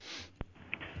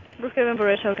Brookhaven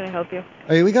Barrage, how can I help you?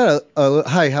 Hey, we got a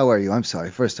hi, how are you? I'm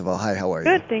sorry. First of all, hi, how are you?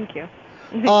 Good, thank you.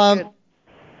 Good.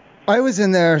 I was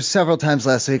in there several times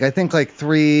last week. I think like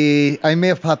 3. I may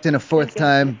have popped in a 4th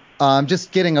time.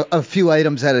 Just getting a few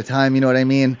items at a time, you know what I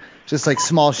mean? Just like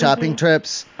small shopping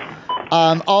trips.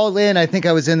 All in, I think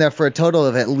I was in there for a total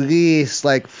of at least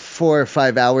like 4 or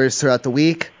 5 hours throughout the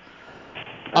week.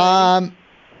 I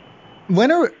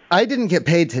didn't get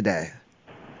paid today.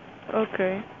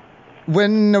 Okay.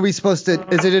 When are we supposed to?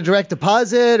 Is it a direct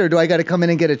deposit, or do I got to come in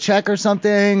and get a check or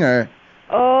something, or?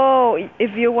 Oh,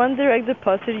 if you want direct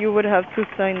deposit, you would have to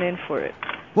sign in for it.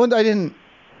 Well, I didn't.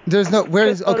 There's no.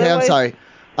 Where's? Okay, I'm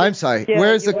sorry. Yeah,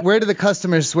 where do the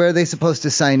customers? Where are they supposed to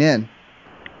sign in?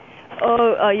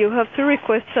 Oh, you have to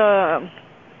request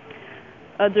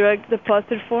a direct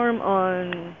deposit form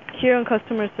here on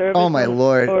customer service. Oh my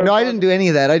lord! No, I didn't do any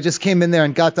of that. I just came in there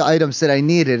and got the items that I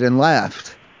needed and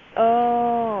left.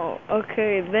 Oh,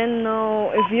 okay. Then no,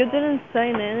 if you didn't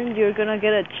sign in, you're gonna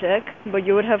get a check, but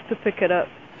you would have to pick it up.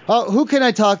 Oh, who can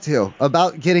I talk to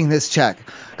about getting this check?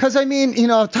 Because, I mean, you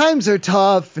know, times are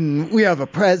tough, and we have a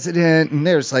president, and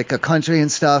there's like a country and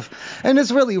stuff, and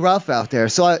it's really rough out there.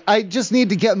 So I just need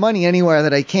to get money anywhere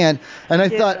that I can. And I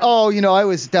thought, oh, you know, I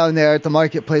was down there at the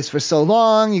marketplace for so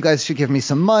long. You guys should give me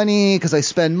some money because I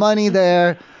spend money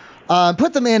there.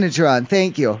 Put the manager on.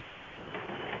 Thank you.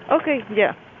 Okay,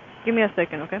 yeah. Give me a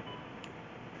second, okay?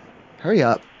 Hurry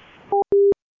up.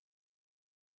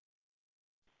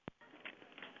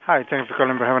 Hi, thanks for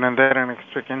calling Brookhaven and Darren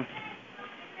speaking.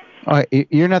 Oh,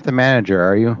 you're not the manager,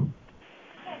 are you?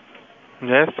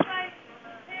 Yes.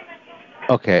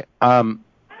 Okay. I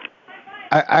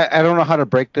don't know how to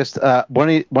break this.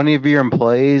 One of your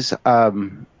employees. I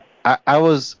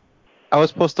was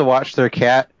supposed to watch their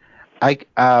cat.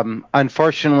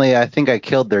 Unfortunately, I think I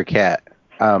killed their cat.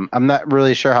 I'm not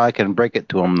really sure how I can break it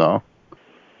to them though.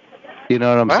 You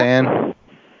know what I'm saying?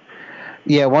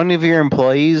 Yeah, one of your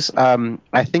employees.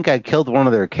 I think I killed one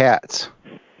of their cats.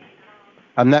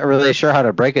 I'm not really sure how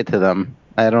to break it to them.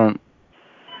 I don't.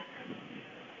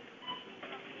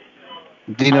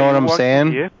 Do you know what I'm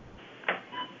saying? Here?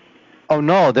 Oh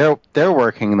no, they're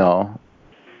working though.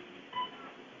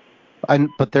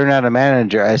 But they're not a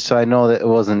manager, so I know that it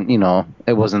wasn't.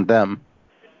 It wasn't them.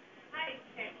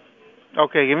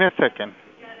 Okay, give me a second.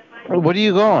 What are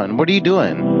you going? What are you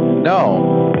doing?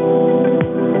 No.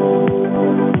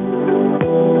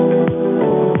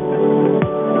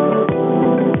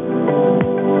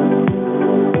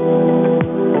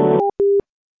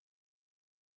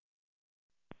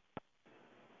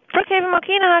 Brookhaven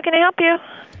Mokina, how can I help you?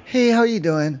 Hey, how you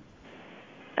doing?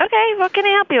 Okay, what can I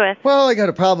help you with? Well, I got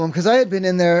a problem because I had been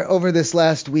in there over this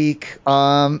last week.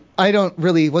 I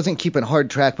wasn't keeping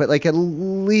hard track, but like at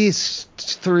least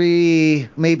 3,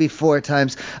 maybe 4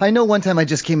 times. I know one time I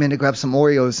just came in to grab some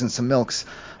Oreos and some milks,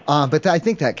 but I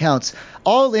think that counts.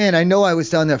 All in, I know I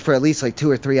was down there for at least like 2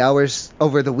 or 3 hours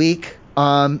over the week.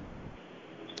 I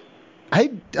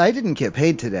didn't get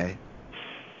paid today.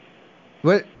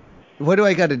 What do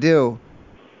I got to do?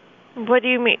 What do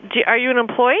you mean? Are you an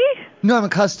employee? No, I'm a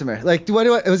customer. Like,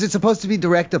 was it supposed to be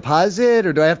direct deposit,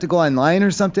 or do I have to go online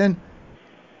or something?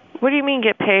 What do you mean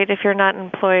get paid if you're not an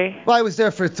employee? Well, I was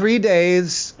there for 3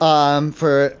 days,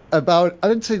 for about, I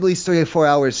would say at least 3 or 4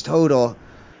 hours total.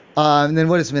 And then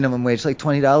what is minimum wage? Like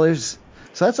 $20?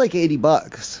 So that's like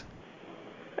 $80.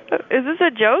 Is this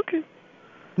a joke?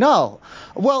 No.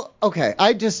 Well, okay.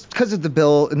 Because of the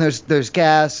bill, and there's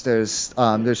gas, there's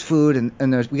food,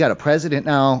 and we got a president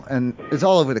now, and it's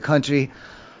all over the country.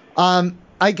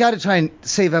 I got to try and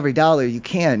save every dollar you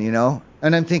can, you know?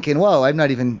 And I'm thinking, whoa,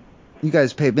 you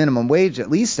guys pay minimum wage at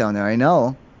least down there, I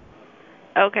know.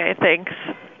 Okay, thanks.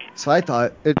 So I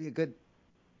thought it'd be a good...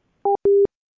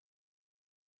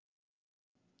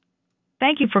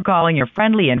 Thank you for calling your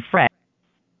friendly and fresh.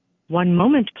 One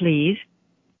moment, please.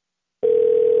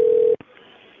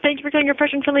 Thank you for calling your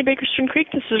Fresh and Friendly Bakersfield Creek.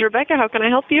 This is Rebecca. How can I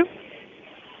help you?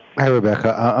 Hi,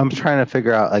 Rebecca. I'm trying to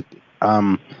figure out, like,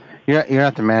 you're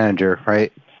not the manager,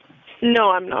 right? No,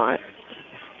 I'm not.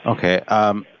 Okay.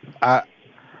 I'm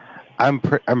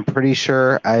pretty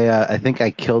sure I think I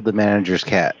killed the manager's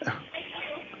cat.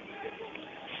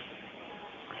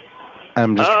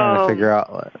 I'm just trying to figure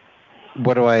out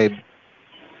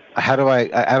how do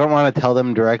I don't want to tell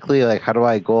them directly, like, how do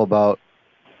I go about,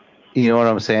 you know what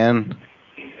I'm saying?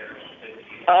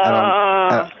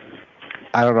 I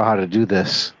don't know how to do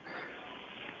this.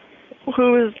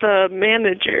 Who is the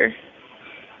manager?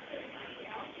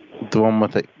 The one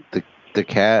with the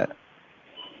cat.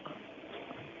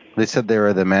 They said they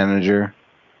were the manager.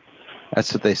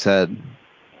 That's what they said.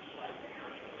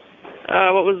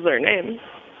 What was their name?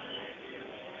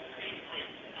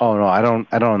 Oh no, I don't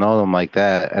know them like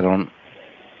that.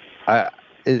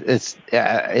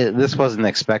 This wasn't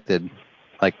expected.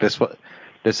 Like this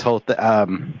whole I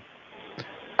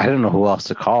don't know who else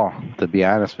to call, to be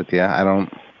honest with you. I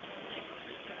don't.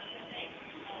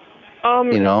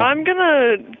 I'm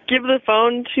gonna give the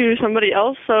phone to somebody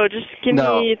else. So just give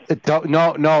me.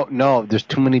 No. There's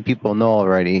too many people know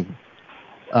already.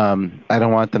 I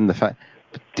don't want them to find.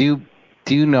 Do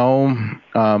you know?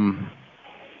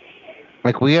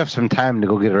 Like we have some time to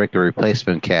go get a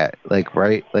replacement cat. Like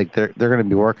right? Like they're gonna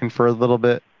be working for a little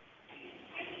bit.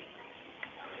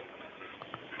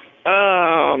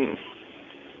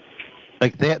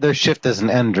 Like their shift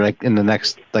doesn't end like in the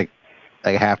next like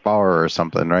half hour or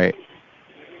something, right?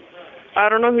 I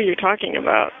don't know who you're talking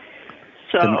about.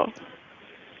 So.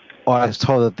 I was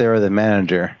told that they were the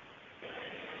manager.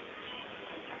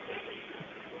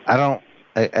 I don't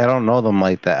know them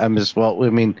like that.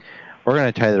 We're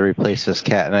gonna try to replace this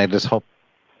cat, and I just hope,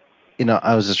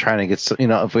 I was just trying to get,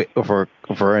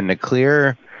 if we're in the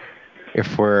clear,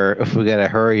 if we gotta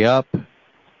hurry up.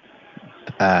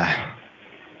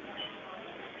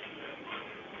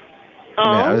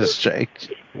 I was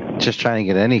just trying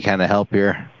to get any kind of help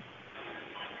here.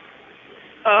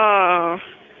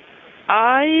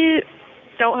 I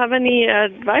don't have any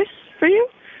advice for you,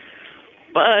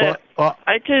 but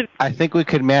I could. I think we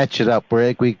could match it up.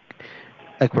 We're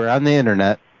we're on the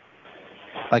internet.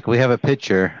 Like we have a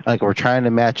picture. Like we're trying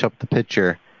to match up the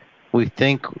picture. We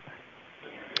think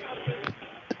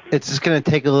it's just gonna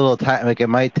take a little time. Like it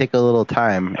might take a little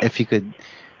time. If you could.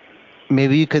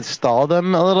 Maybe you could stall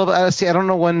them a little bit. See, I don't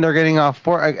know when they're getting off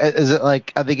for. Is it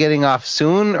like, are they getting off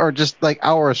soon or just like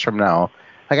hours from now?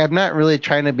 Like, I'm not really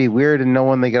trying to be weird and know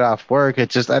when they get off work.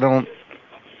 It's just, I want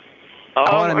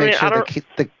to make sure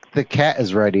the cat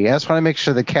is ready. I just want to make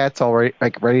sure the cat's all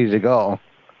ready to go.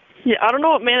 Yeah, I don't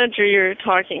know what manager you're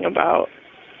talking about.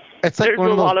 It's like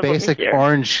one of those basic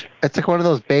orange. It's like one of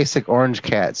those basic orange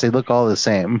cats. They look all the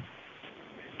same.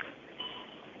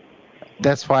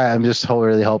 That's why I'm just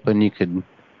really hoping you could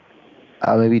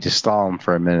maybe just stall him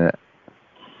for a minute.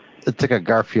 It's like a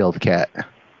Garfield cat.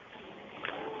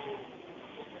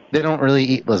 They don't really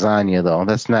eat lasagna, though.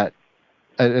 That's not...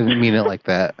 I didn't mean it like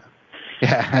that.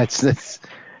 Yeah,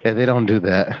 they don't do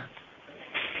that.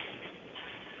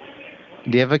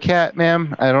 Do you have a cat,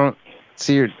 ma'am? I don't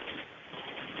see your...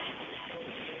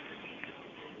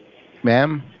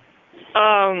 Ma'am?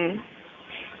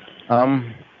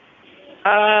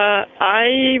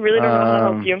 I really don't know how to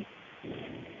help you.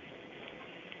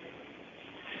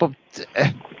 But,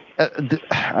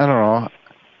 I don't know.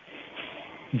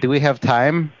 Do we have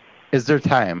time? Is there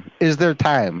time?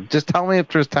 Just tell me if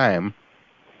there's time.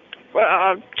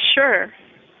 Sure.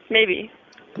 Maybe.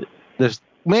 There's...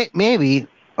 Maybe...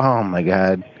 Oh, my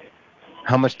God.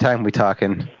 How much time we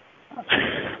talking?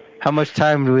 How much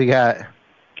time do we got?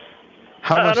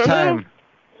 How much time? Know.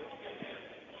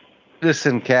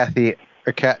 Listen, Catherine,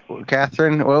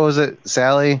 what was it?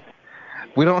 Sally?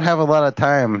 We don't have a lot of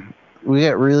time. We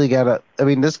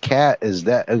this cat is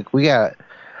that, we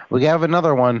have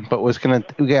another one, but we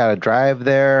gotta drive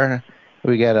there.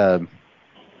 We gotta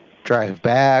drive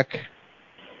back.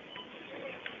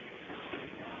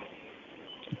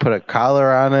 Put a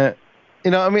collar on it.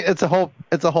 It's a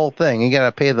whole thing. You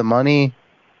gotta pay the money,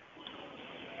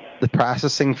 the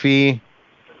processing fee.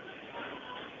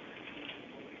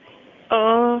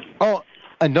 Oh,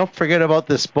 and don't forget about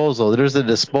disposal. There's a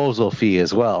disposal fee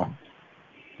as well.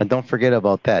 And don't forget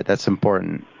about that. That's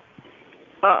important.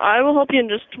 I will help you in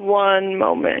just one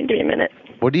moment. Give me a minute.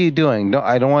 What are you doing? No,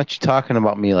 I don't want you talking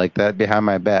about me like that behind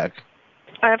my back.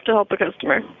 I have to help a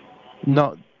customer.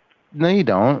 No, you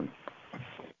don't.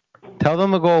 Tell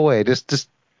them to go away. Just.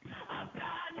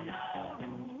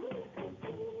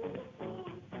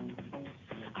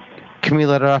 Can we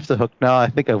let her off the hook now? I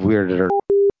think I've weirded her.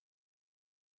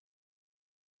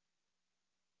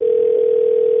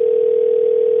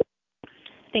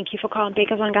 Thank you for calling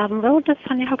Bakers on Garden Road. This is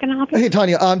Tanya. How can I help you? Hey,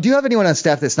 Tanya. Do you have anyone on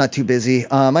staff that's not too busy?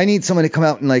 I need someone to come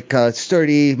out and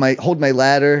hold my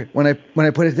ladder when I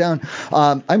put it down.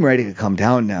 I'm ready to come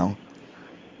down now.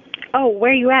 Oh,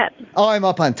 where are you at? Oh, I'm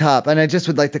up on top, and I just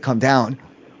would like to come down.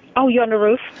 Oh, you on the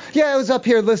roof? Yeah, I was up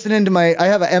here listening to I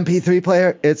have an MP3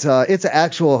 player. It's an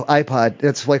actual iPod.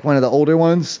 It's like one of the older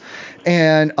ones,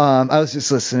 and I was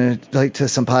just listening to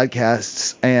some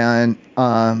podcasts, and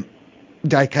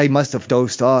I must have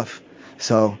dozed off,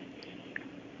 so.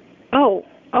 Oh,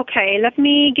 okay. Let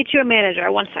me get you a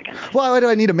manager. 1 second. Well, what do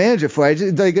I need a manager for? Are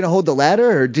you going to hold the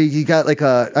ladder, or do you got what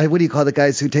do you call the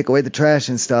guys who take away the trash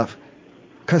and stuff?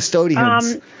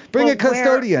 Custodians. Bring a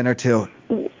custodian or two.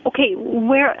 Okay,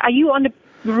 where are you on the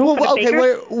The roof of the okay,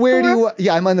 baker's where do store? you?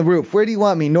 Yeah, I'm on the roof. Where do you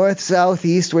want me? North, south,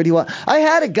 east? Where do you want? I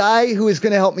had a guy who was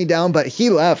going to help me down, but he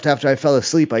left after I fell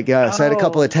asleep. I guess I had a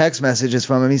couple of text messages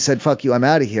from him. He said, "Fuck you, I'm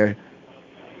out of here."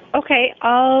 Okay,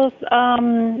 I'll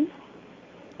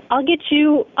get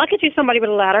you somebody with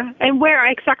a ladder. And where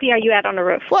exactly are you at on the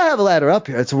roof? Well, I have a ladder up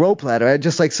here. It's a rope ladder. I'd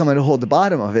just like someone to hold the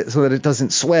bottom of it so that it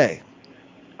doesn't sway.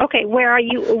 Okay, where are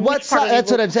you? That's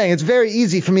what I'm saying. It's very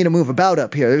easy for me to move about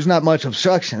up here. There's not much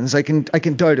obstructions. I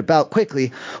can dart about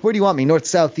quickly. Where do you want me? North,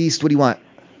 south, east? What do you want?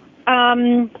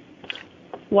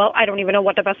 Well, I don't even know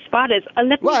what the best spot is.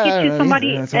 Let me get you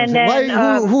somebody, and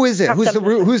then who is it?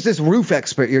 Who's this roof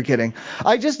expert you're getting?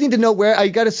 I just need to know where. I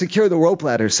got to secure the rope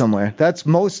ladder somewhere. That's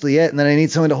mostly it, and then I need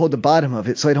someone to hold the bottom of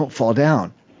it so I don't fall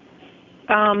down.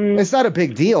 It's not a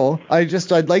big deal.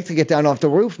 I'd like to get down off the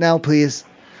roof now, please.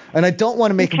 And I don't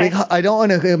want to make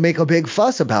a big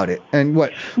fuss about it. And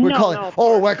what we're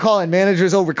calling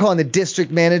managers. We're calling the district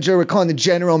manager. We're calling the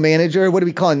general manager. What are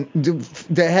we calling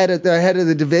the head of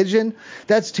the division?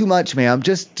 That's too much, ma'am.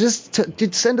 Just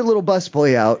send a little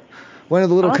busboy out, one of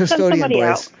the little custodian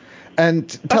boys, and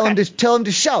tell him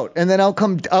to shout. And then I'll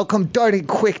come darting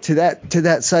quick to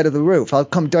that side of the roof. I'll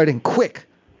come darting quick,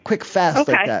 fast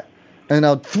like that. And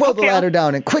I'll throw the ladder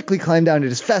down and quickly climb down it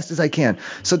as fast as I can.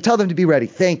 So tell them to be ready.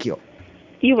 Thank you.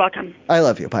 You're welcome. I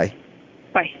love you. Bye.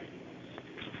 Bye.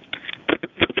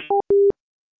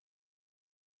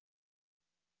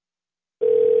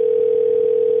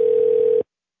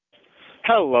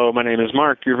 Hello, my name is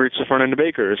Mark. You've reached the front end of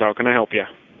Baker's. How can I help you?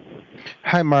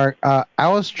 Hi, Mark. I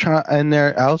was trying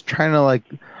to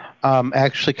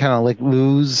actually kind of like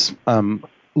lose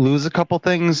a couple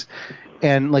things.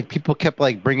 And like people kept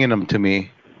like bringing them to me.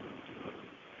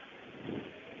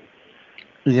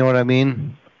 You know what I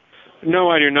mean?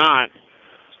 No, I do not.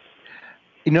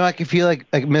 You know, like if you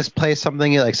like misplace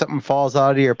something, like something falls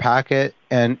out of your pocket,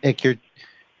 and like you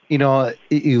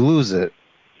lose it.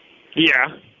 Yeah.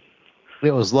 It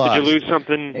was lost. Did you lose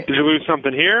something? Did you lose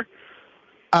something here?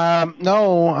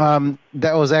 No.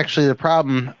 That was actually the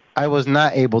problem. I was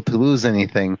not able to lose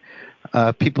anything.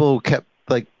 People kept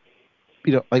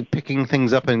picking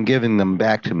things up and giving them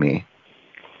back to me.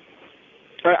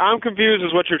 I'm confused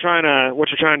as what you're trying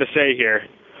to say here.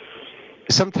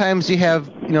 Sometimes you have,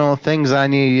 things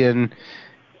on you, and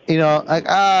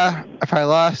if I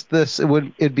lost this,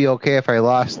 it'd be okay if I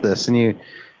lost this, and you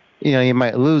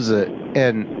might lose it,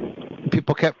 and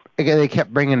people kept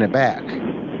bringing it back.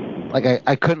 Like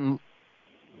I couldn't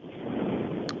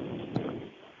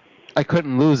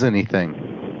lose anything.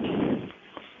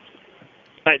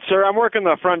 All right, sir, I'm working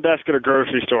the front desk at a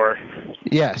grocery store.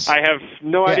 Yes. I have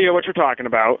no idea what you're talking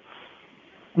about.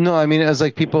 No, I mean, it was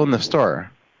like people in the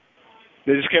store.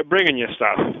 They just kept bringing you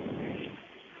stuff.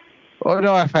 Oh,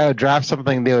 no, if I would drop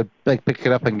something, they would like pick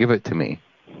it up and give it to me.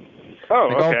 Oh,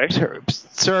 like, okay. Oh,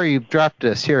 sir, you dropped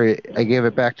this. Here, I gave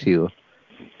it back to you.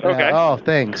 Okay. Oh,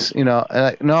 thanks. No,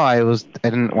 I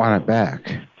didn't want it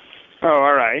back. Oh,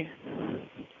 all right.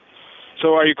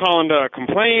 So are you calling to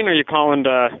complain, or are you calling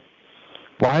to...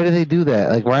 Why do they do that?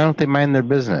 Like, why don't they mind their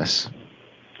business?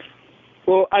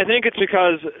 Well, I think it's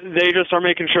because they just are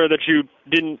making sure that you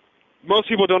didn't... Most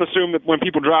people don't assume that when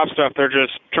people drop stuff, they're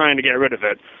just trying to get rid of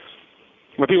it.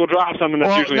 When people drop something,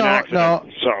 that's usually an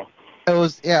accident. So. I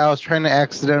was trying to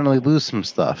accidentally lose some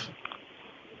stuff.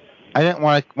 I didn't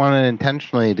want to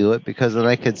intentionally do it, because then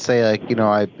I could say, like,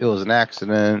 it was an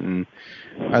accident, and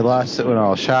I lost it when I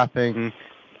was shopping.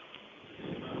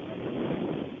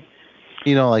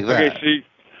 Like that. Okay, see...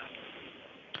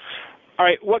 All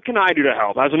right, what can I do to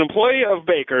help? As an employee of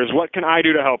Baker's, what can I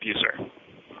do to help you, sir?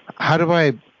 I don't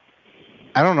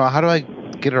know. How do I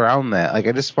get around that? Like,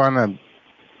 I just want to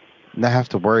not have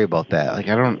to worry about that. Like,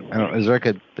 I don't. Is there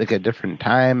like a different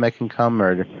time I can come,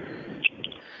 or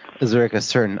is there like a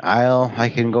certain aisle I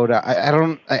can go to? I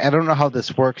don't know how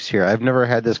this works here. I've never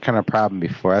had this kind of problem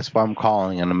before. That's why I'm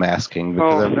calling and I'm asking,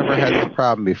 because I've never had this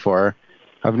problem before.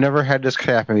 I've never had this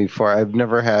happen before. I've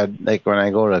never had, like, when I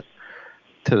go to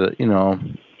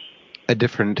a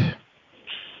different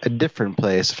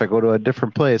place. If I go to a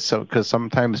different place, because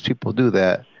sometimes people do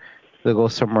that, they'll go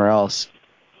somewhere else,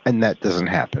 and that doesn't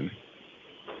happen.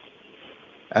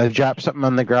 I've dropped something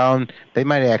on the ground. They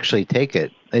might actually take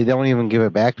it. They don't even give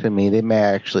it back to me. They may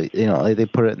actually, they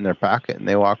put it in their pocket and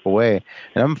they walk away,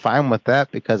 and I'm fine with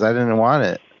that because I didn't want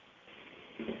it.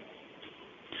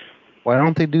 Why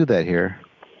don't they do that here?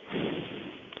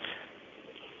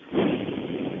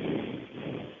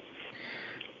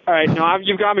 All right, now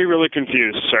you've got me really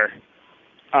confused, sir.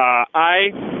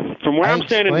 From where I'm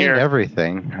standing here...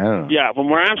 everything. I don't know. Yeah, from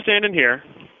where I'm standing here,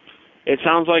 it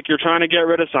sounds like you're trying to get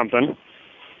rid of something,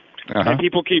 and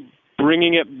people keep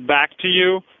bringing it back to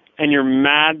you, and you're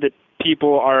mad that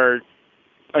people are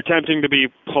attempting to be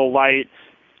polite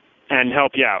and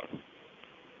help you out.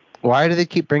 Why do they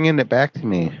keep bringing it back to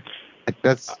me?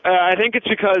 I think it's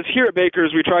because here at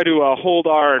Baker's we try to hold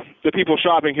the people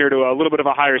shopping here to a little bit of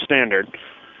a higher standard.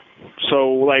 So,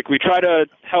 like, we try to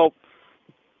help.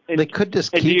 They could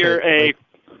just keep it.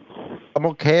 I'm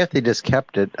okay if they just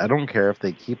kept it. I don't care if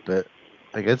they keep it.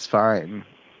 Like, it's fine.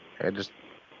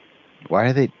 Why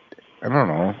are they? I don't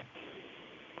know.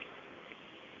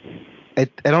 I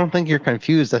don't think you're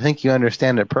confused. I think you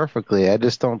understand it perfectly. I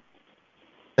just don't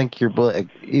think either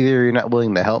you're not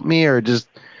willing to help me or just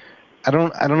I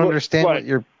don't understand what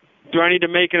you're. Do I need to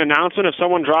make an announcement if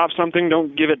someone drops something?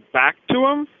 Don't give it back to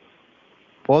them.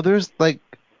 Well, there's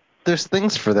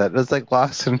things for that. There's like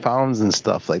lost and founds and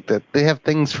stuff like that. They have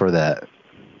things for that.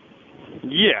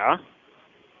 Yeah,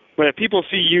 but if people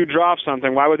see you drop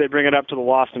something, why would they bring it up to the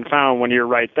lost and found when you're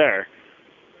right there?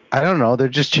 I don't know. They're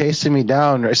just chasing me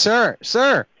down. Sir,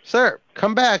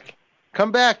 come back.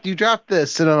 You dropped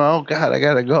this. And I'm, oh, God, I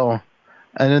got to go.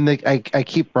 And then I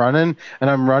keep running, and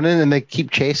I'm running, and they keep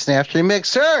chasing after me. Like,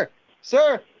 sir,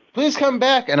 please come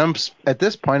back. And at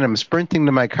this point, I'm sprinting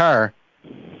to my car.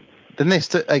 Then they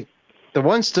stood, like, the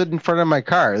one stood in front of my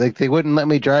car. Like, they wouldn't let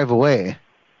me drive away.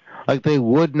 Like, they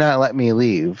would not let me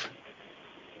leave.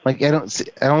 Like, do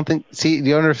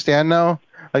you understand now?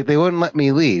 Like, they wouldn't let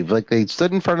me leave. Like, they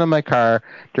stood in front of my car.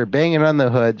 They're banging on the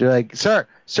hood. They're like, sir,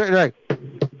 they're like,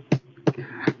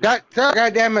 God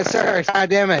damn it, sir, God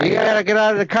damn it. You gotta get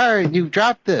out of the car. You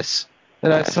dropped this.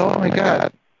 And I said, oh my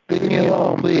God, leave me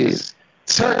alone, please.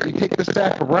 Sir, you take this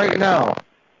back right now.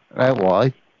 And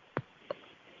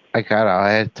I got out.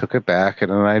 I took it back,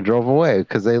 and then I drove away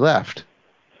because they left.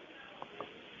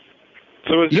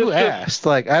 So you asked,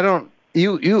 like, I don't.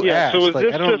 You asked. So was like,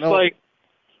 this I don't just know. like,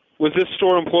 was this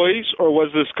store employees or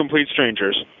was this complete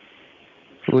strangers?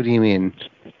 What do you mean?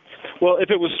 Well,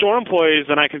 if it was store employees,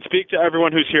 then I can speak to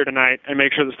everyone who's here tonight and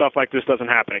make sure that stuff like this doesn't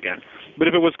happen again. But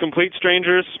if it was complete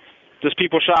strangers, just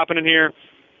people shopping in here,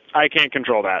 I can't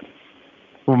control that.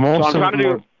 Well,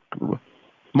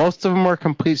 most of them were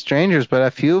complete strangers, but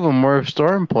a few of them were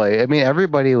store employees. I mean,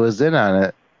 everybody was in on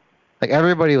it. Like,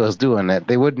 everybody was doing it.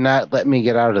 They would not let me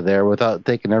get out of there without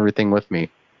taking everything with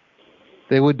me.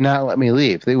 They would not let me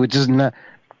leave. They would just not.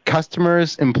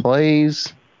 Customers,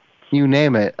 employees, you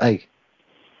name it. Like.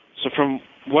 So from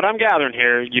what I'm gathering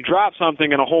here, you dropped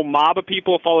something and a whole mob of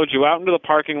people followed you out into the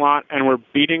parking lot and were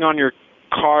beating on your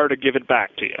car to give it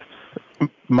back to you.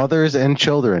 Mothers and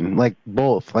children, like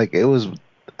both. Like, it was.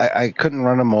 I couldn't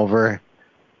run them over.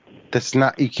 That's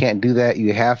not. You can't do that.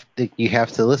 You have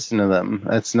to listen to them.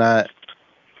 That's not.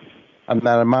 I'm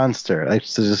not a monster.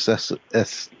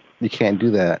 You can't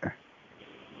do that.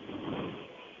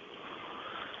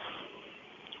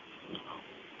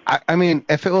 I mean,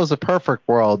 if it was a perfect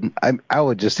world, I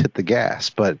would just hit the gas.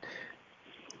 But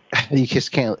you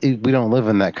just can't. We don't live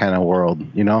in that kind of world,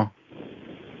 you know.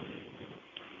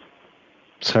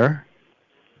 Sir?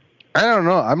 I don't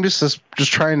know. I'm just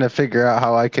trying to figure out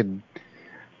how I could.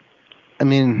 I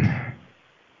mean,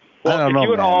 well, I don't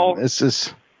know, man. It's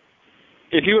just.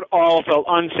 If you had all felt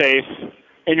unsafe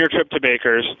in your trip to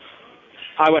Baker's,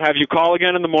 I would have you call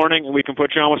again in the morning, and we can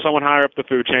put you on with someone higher up the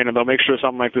food chain, and they'll make sure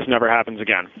something like this never happens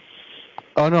again.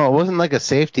 Oh, no, it wasn't like a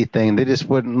safety thing. They just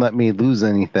wouldn't let me lose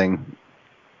anything.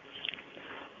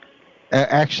 I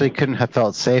actually couldn't have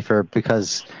felt safer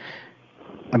because,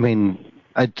 I mean,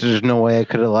 there's no way I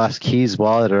could have lost keys,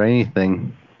 wallet, or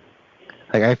anything.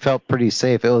 Like, I felt pretty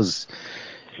safe. It was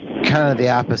kind of the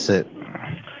opposite.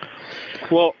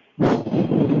 Well,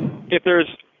 if there's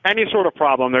any sort of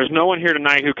problem, there's no one here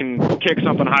tonight who can kick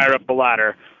something higher up the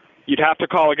ladder. You'd have to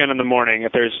call again in the morning.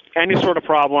 If there's any sort of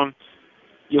problem,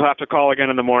 you'll have to call again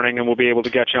in the morning, and we'll be able to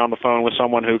get you on the phone with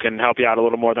someone who can help you out a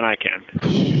little more than I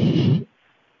can.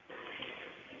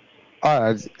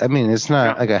 I mean, it's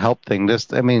not like a help thing.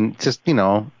 You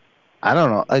know, I don't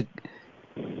know. Like,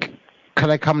 could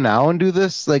I come now and do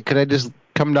this? Like, could I just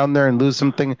come down there and lose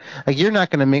something? Like, you're not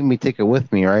going to make me take it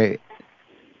with me, right?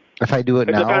 If I do it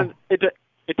now?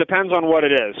 It depends on what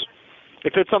it is.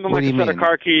 If it's something like a set of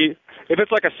car key, if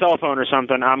it's like a cell phone or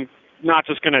something, I'm not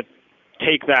just going to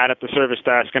take that at the service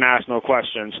desk and ask no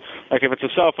questions. Like, if it's a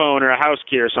cell phone or a house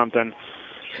key or something,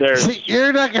 See,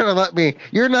 you're not going to let me.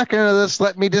 You're not going to just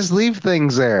let me just leave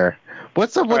things there.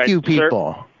 What's up with you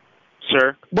people?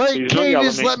 Sir? Why can't you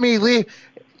just let me leave?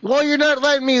 Well, you're not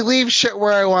letting me leave shit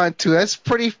where I want to. That's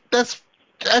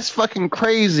fucking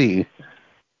crazy.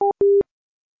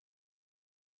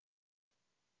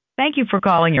 Thank you for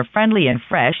calling your friendly and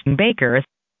fresh Baker's.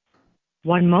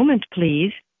 One moment,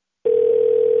 please.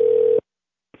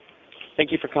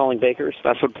 Thank you for calling Baker's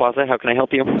Fastfood Plaza. How can I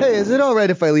help you? Hey, is it all right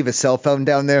if I leave a cell phone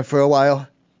down there for a while?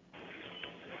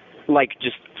 Like,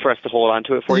 just for us to hold on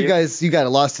to it for you? You got a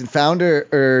lost and found or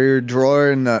your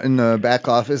drawer in the back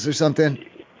office or something?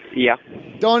 Yeah.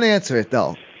 Don't answer it,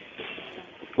 though.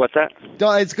 What's that?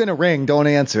 It's going to ring. Don't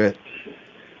answer it.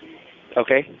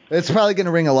 Okay. It's probably going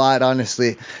to ring a lot,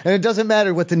 honestly. And it doesn't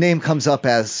matter what the name comes up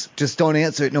as. Just don't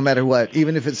answer it no matter what,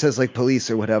 even if it says, like,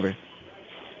 police or whatever.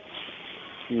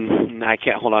 I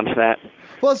can't hold on to that.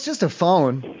 Well, it's just a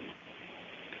phone.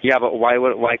 Yeah, but why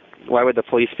would the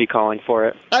police be calling for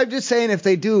it? I'm just saying if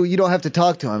they do, you don't have to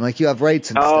talk to them. Like, you have rights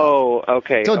and stuff. Oh,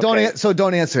 okay. So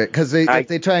don't answer it, because if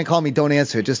they try and call me, don't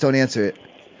answer it. Just don't answer it.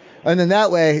 And then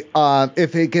that way,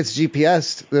 if it gets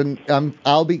GPSed, then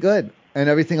I'll be good. And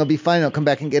everything will be fine. I'll come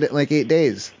back and get it in like 8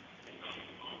 days.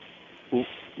 What?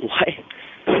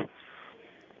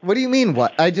 What do you mean,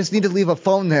 what? I just need to leave a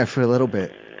phone there for a little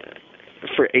bit.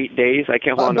 For 8 days? I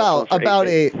can't hold on to a phone for about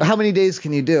 8 days. How many days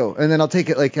can you do? And then I'll take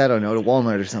it, like, I don't know, to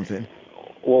Walmart or something.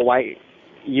 Well, why?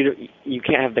 You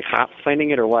can't have the cops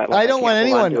finding it or what? I don't want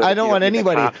anyone. I don't want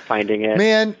anybody. The cops finding it.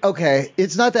 Man, okay,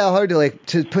 it's not that hard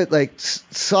to put like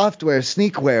software,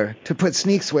 sneakware, to put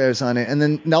sneakswares on it, and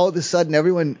then all of a sudden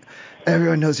everyone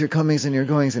knows your comings and your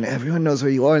goings, and everyone knows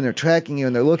where you are, and they're tracking you,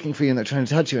 and they're looking for you, and they're trying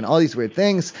to touch you, and all these weird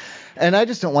things. And I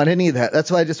just don't want any of that.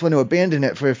 That's why I just want to abandon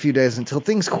it for a few days until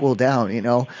things cool down, you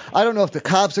know? I don't know if the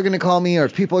cops are going to call me or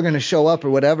if people are going to show up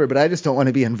or whatever, but I just don't want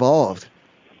to be involved.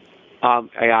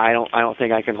 I don't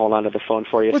think I can hold on to the phone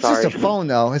for you. Well, it's sorry. just a phone,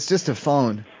 though. It's just a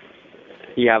phone.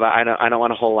 Yeah, but I don't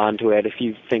want to hold on to it if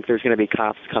you think there's going to be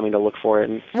cops coming to look for it.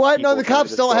 And what? No, the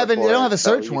cops don't have any. They don't have a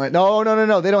search warrant. No.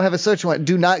 They don't have a search warrant.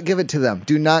 Do not give it to them.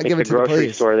 Do not give it to the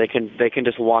police. It's a grocery store. They can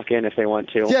just walk in if they want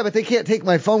to. Yeah, but they can't take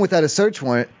my phone without a search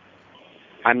warrant.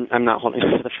 I'm not holding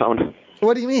on to the phone.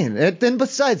 What do you mean? Then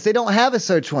besides, they don't have a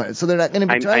search warrant, so they're not going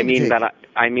to be trying to take it.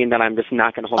 I mean that I'm just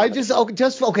not going to hold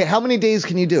on. Okay. How many days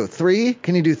can you do? 3?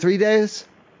 Can you do 3 days?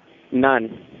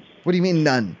 None. What do you mean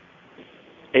none?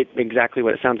 Exactly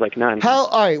what it sounds like, none. All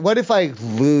right, what if I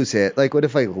lose it? Like, what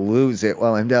if I lose it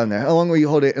while I'm down there? How long will you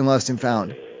hold it in lost and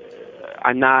found?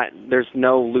 There's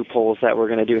no loopholes that we're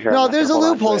going to do here. No, there's a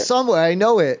loophole somewhere. I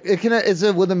know it.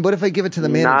 Well, then what if I give it to the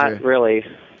manager? Not really.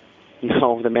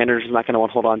 No, the manager's not going to want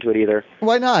to hold on to it either.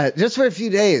 Why not? Just for a few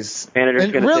days.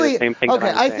 Manager's going to say the same thing.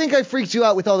 Okay, I think I freaked you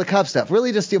out with all the cop stuff.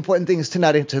 Really, just the important thing is to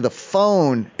not answer the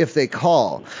phone if they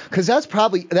call, because that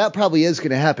probably is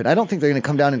going to happen. I don't think they're going to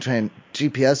come down and try and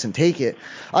GPS and take it.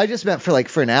 I just meant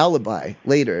for an alibi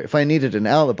later. If I needed an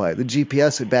alibi, the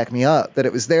GPS would back me up that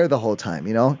it was there the whole time,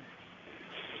 you know?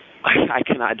 I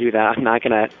cannot do that. I'm not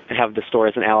going to have the store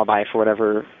as an alibi for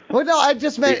whatever. Well, no, I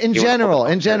just meant in general.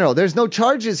 In general, there's no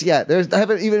charges yet. There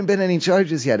haven't even been any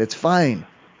charges yet. It's fine.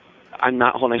 I'm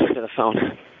not holding on to the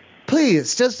phone.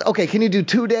 Please, okay, can you do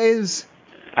 2 days?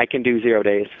 I can do 0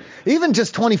 days. Even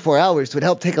just 24 hours would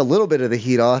help take a little bit of the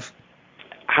heat off.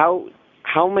 How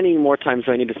many more times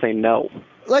do I need to say no?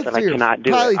 Like that 3 I cannot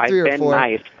do probably it. 3 I've or been 4.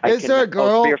 nice. Is there a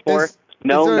girl? 3 or 4?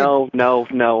 No.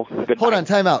 Goodbye. Hold on,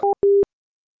 time out.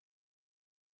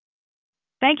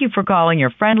 Thank you for calling your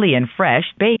friendly and fresh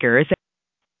Baker's.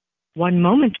 One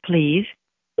moment, please.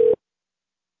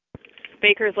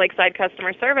 Baker's Lakeside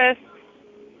Customer Service.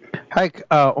 Hi.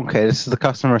 Okay. This is the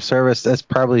customer service. That's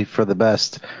probably for the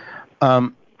best.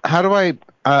 How do I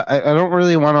don't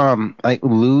really want to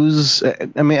lose.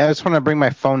 I mean, I just want to bring my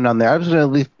phone down there. I was going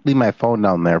to leave my phone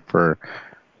down there for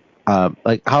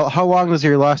how long does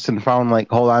your lost and found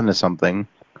hold on to something?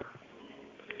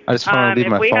 I just want to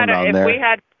leave my phone down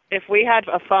there. If we had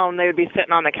a phone, they would be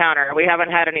sitting on the counter. We haven't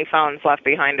had any phones left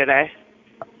behind today.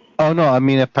 Oh no, I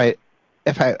mean if I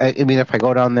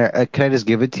go down there, can I just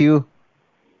give it to you?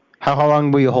 How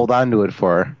long will you hold on to it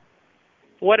for?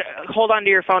 What? Hold on to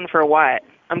your phone for what?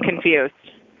 I'm confused.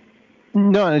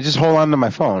 No, just hold on to my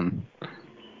phone.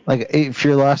 Like if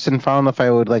you're lost and found, if I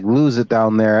would lose it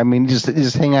down there, I mean just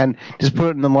hang on, just put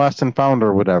it in the lost and found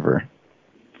or whatever.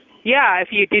 Yeah,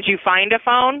 did you find a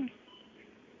phone?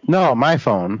 No, my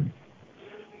phone.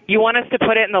 You want us to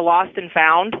put it in the lost and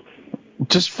found?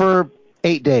 Just for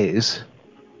 8 days.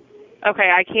 Okay,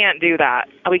 I can't do that.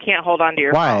 We can't hold on to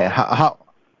your phone. Why?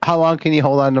 How long can you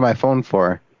hold on to my phone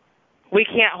for? We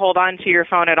can't hold on to your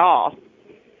phone at all.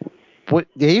 What?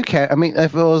 Yeah, you can. I mean,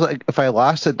 if it was if I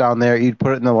lost it down there, you'd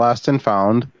put it in the lost and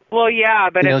found. Well, yeah,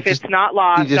 but if it's not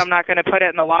lost, I'm not going to put it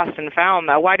in the lost and found,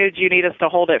 though. Why did you need us to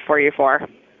hold it for you for?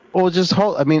 Well, just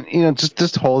hold. I mean,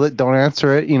 just hold it. Don't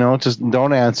answer it. Just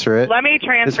don't answer it. Let me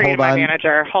transfer you to my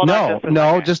manager. Hold on.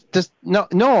 No.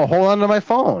 Hold on to my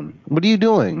phone. What are you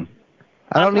doing?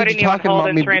 I don't need you talking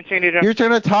about me. You're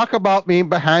trying to talk about me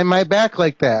behind my back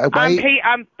like that.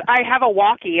 I have a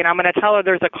walkie, and I'm going to tell her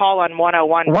there's a call on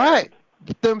 101. Why?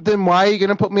 Then why are you going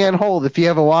to put me on hold if you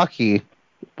have a walkie?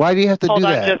 Why do you have to do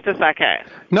that? Hold on just a second.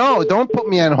 No, don't put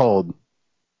me on hold.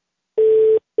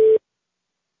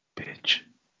 Bitch.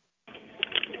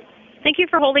 Thank you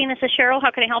for holding. This is Cheryl.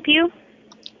 How can I help you?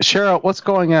 Cheryl, what's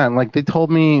going on? Like, they told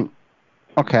me...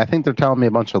 Okay, I think they're telling me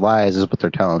a bunch of lies is what they're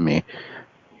telling me.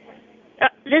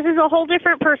 This is a whole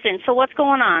different person, so what's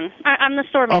going on? I'm the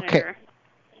store manager.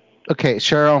 Okay,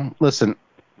 Cheryl, listen.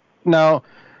 No,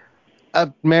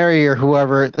 Mary or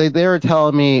whoever, they were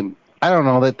telling me, I don't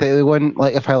know, that they wouldn't,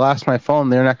 like, if I lost my phone,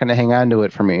 they're not going to hang on to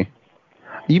it for me.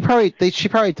 She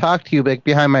probably talked to you like,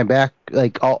 behind my back,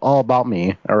 like, all about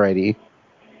me already.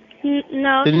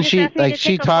 No, Didn't she? Like,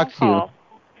 she talked to you.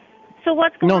 So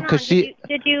what's going on?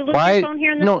 Did you lose your phone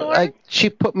here in the store? No, like, she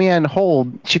put me on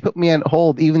hold. She put me on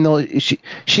hold, even though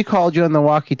she called you on the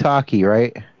walkie-talkie,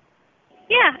 right?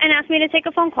 Yeah, and asked me to take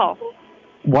a phone call.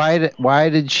 Why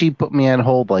did she put me on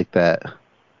hold like that?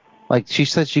 Like, she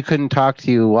said she couldn't talk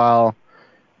to you while...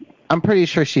 I'm pretty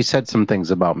sure she said some things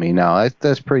about me now.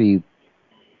 That's pretty...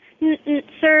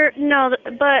 Sir, no,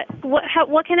 but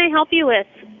what can I help you with?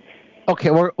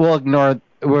 Okay, we'll ignore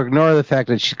the fact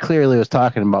that she clearly was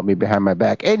talking about me behind my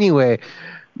back. Anyway,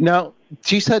 now,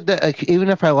 she said that like, even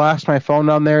if I lost my phone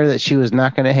down there, that she was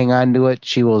not going to hang on to it.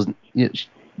 She was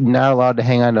not allowed to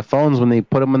hang on to phones when they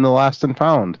put them in the lost and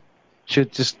found. She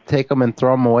would just take them and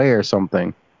throw them away or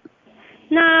something.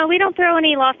 No, we don't throw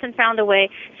any lost and found away.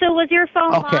 So was your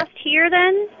phone lost here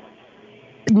then?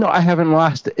 No, I haven't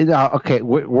lost it. No, okay,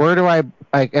 where do I,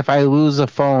 like, if I lose a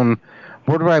phone,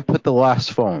 where do I put the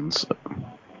lost phones?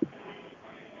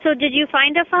 So did you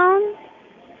find a phone?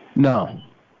 No.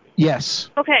 Yes.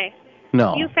 Okay.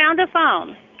 No. You found a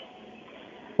phone.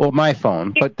 Well, my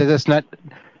phone, but that's not...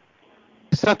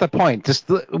 It's not the point. Just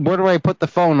where do I put the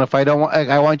phone if I don't want...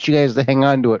 I want you guys to hang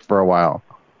on to it for a while.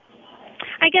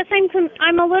 I guess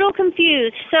I'm a little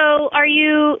confused. So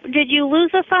did you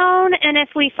lose a phone, and if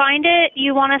we find it,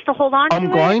 you want us to hold on to it?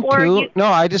 I'm going to. No,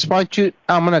 I just want you...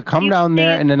 I'm going to come down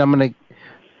there, and then I'm going to...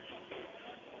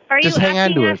 Just hang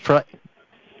on to it for...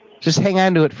 Just hang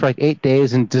on to it for like 8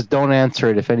 days, and just don't answer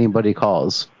it if anybody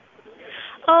calls.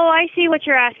 Oh, I see what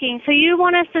you're asking. So you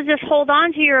want us to just hold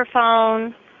on to your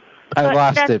phone... I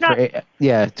lost it for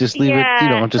just leave it,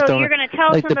 just so don't... you're going to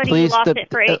tell somebody you lost it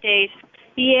for 8 days.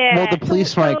 Yeah. Well, the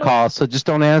police might call, so just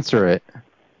don't answer it.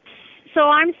 So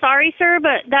I'm sorry, sir,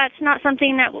 but that's not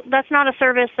a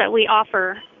service that we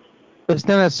offer. It's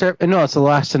not a service. No, it's a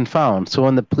lost and found. So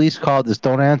when the police call, just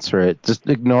don't answer it. Just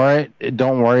ignore it.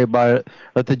 Don't worry about it.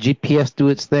 Let the GPS do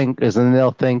its thing, because then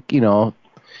they'll think, don't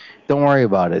worry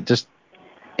about it.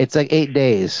 It's like 8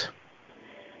 days.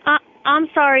 I'm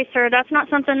sorry, sir. That's not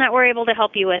something that we're able to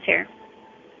help you with here.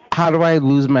 How do I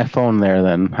lose my phone there,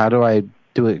 then? How do I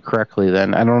do it correctly,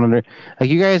 then? I don't understand.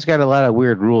 Like, you guys got a lot of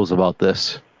weird rules about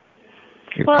this.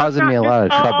 You're causing me a lot of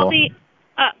trouble.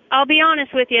 I'll be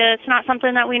honest with you. It's not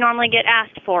something that we normally get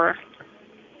asked for.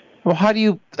 Well, how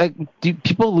do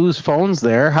people lose phones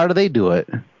there? How do they do it?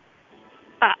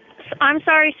 I'm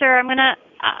sorry, sir. I'm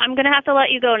gonna have to let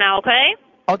you go now. Okay?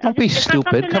 Oh, don't be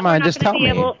stupid. Come on, just tell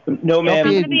me. No,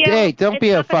 ma'am. Don't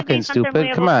be a fucking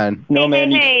stupid. Come on. No, ma'am.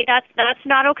 Hey, that's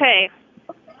not okay.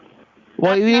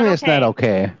 Well, you mean it's not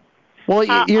okay? Well,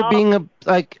 you're being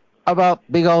about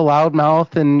big old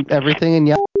loudmouth and everything and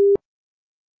yell.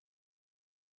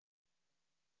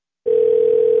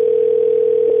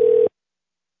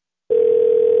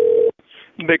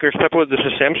 Baker Stepwood, this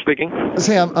is Sam speaking.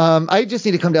 Sam, I just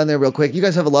need to come down there real quick. You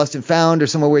guys have a lost and found or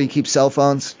somewhere where you keep cell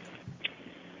phones?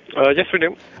 Yes, we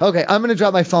do. Okay, I'm going to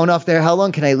drop my phone off there. How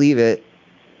long can I leave it?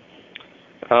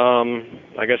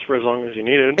 I guess for as long as you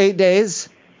need it. 8 days?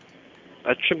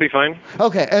 That should be fine.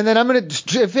 Okay, and then I'm going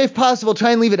to, if possible,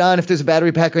 try and leave it on if there's a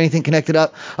battery pack or anything connected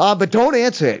up. But don't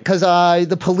answer it, because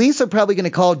the police are probably going to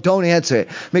call. Don't answer it.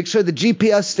 Make sure the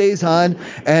GPS stays on,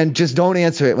 and just don't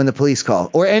answer it when the police call.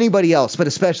 Or anybody else, but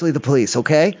especially the police,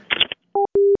 okay?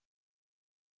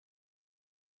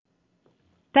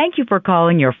 Thank you for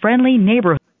calling your friendly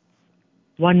neighborhood.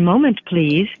 One moment,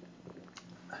 please.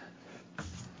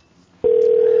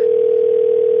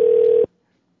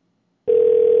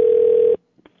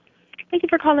 Thank you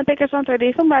for calling Baker's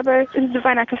 130 from Weber. This is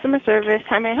Divine at Customer Service.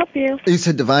 How may I help you? You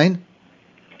said Divine?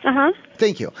 Uh-huh.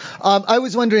 Thank you. I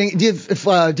was wondering, do you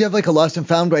have like a lost and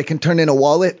found where I can turn in a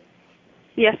wallet?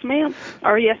 Yes, ma'am.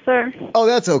 Or yes, sir. Oh,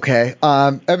 that's okay.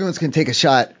 Everyone's going to take a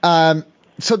shot.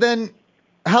 So then,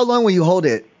 how long will you hold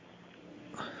it?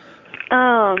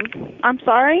 I'm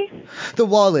sorry? The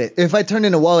wallet. If I turn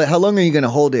in a wallet, how long are you going to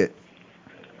hold it?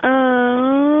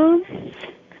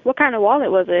 What kind of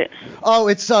wallet was it? Oh,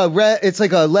 it's red. It's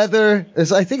like a leather.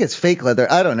 I think it's fake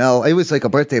leather. I don't know. It was like a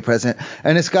birthday present,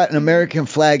 and it's got an American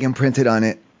flag imprinted on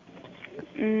it.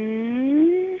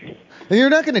 And you're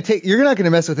not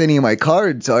gonna mess with any of my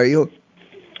cards, are you?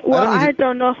 Well, I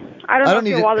don't know. I don't know if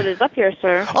your wallet is up here,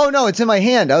 sir. Oh no, it's in my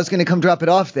hand. I was gonna come drop it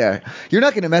off there. You're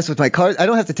not gonna mess with my cards. I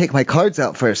don't have to take my cards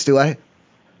out first, do I?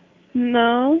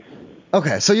 No.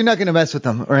 Okay, so you're not gonna mess with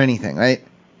them or anything, right?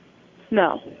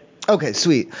 No. Okay,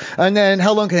 sweet. And then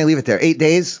how long can I leave it there? 8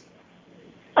 days?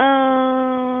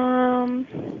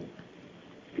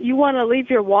 You want to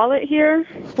leave your wallet here?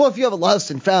 Well, if you have a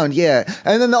lost and found, yeah.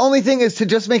 And then the only thing is to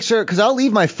just make sure, because I'll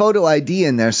leave my photo ID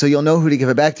in there so you'll know who to give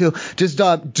it back to. Just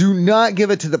do not give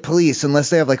it to the police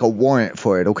unless they have like a warrant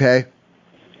for it, okay?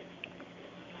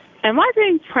 Am I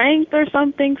being pranked or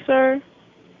something, sir?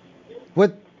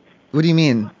 What do you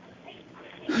mean?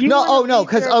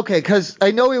 Because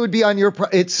I know it would be on your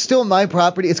it's still my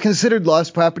property. It's considered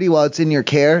lost property while it's in your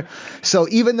care. So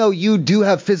even though you do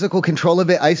have physical control of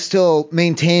it, I still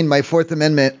maintain my Fourth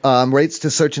Amendment rights to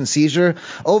search and seizure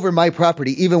over my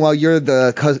property, even while you're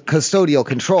the custodial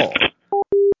control.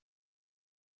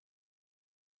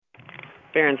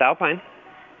 Barron's Alpine.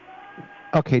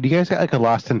 Okay, do you guys got like a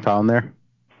lost and found there?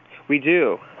 We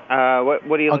do. What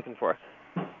are you looking for?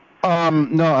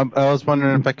 No, I was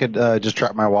wondering if I could just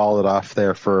drop my wallet off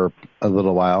there for a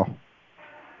little while.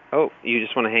 Oh, you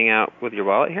just want to hang out with your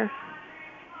wallet here?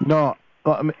 No,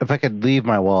 if I could leave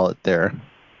my wallet there.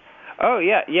 Oh,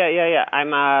 yeah.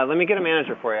 Let me get a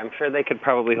manager for you. I'm sure they could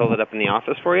probably hold it up in the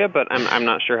office for you, but I'm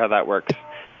not sure how that works.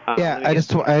 I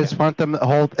just want them to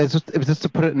hold. It's just to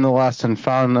put it in the lost and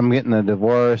found. I'm getting a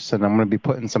divorce, and I'm going to be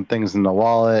putting some things in the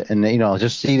wallet, and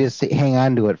just hang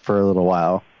on to it for a little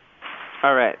while.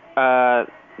 All right.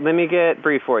 Let me get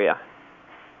brief for you.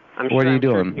 What are you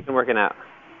doing? Sure you can work it out.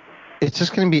 It's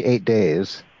just going to be 8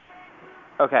 days.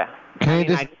 Okay. I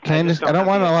don't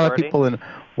want a lot of people in.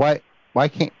 Why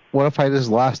can't? What if I just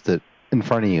lost it in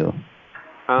front of you?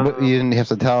 But you didn't have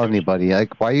to tell anybody.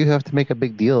 Like, why you have to make a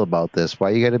big deal about this?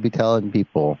 Why you got to be telling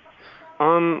people?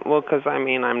 Well, because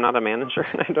I'm not a manager,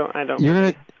 and I don't.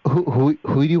 You're who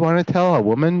do you want to tell? A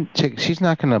woman? She's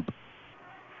not gonna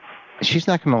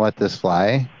let this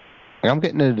fly. Like, I'm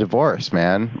getting a divorce,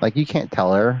 man. Like, you can't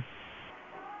tell her.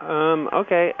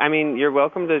 Okay. You're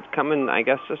welcome to come and I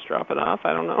guess just drop it off.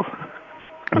 I don't know.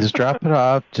 Just drop it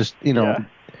off. Just just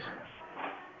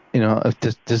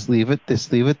leave it.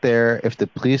 Just leave it there. If the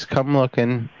police come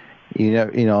looking,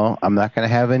 I'm not gonna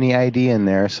have any ID in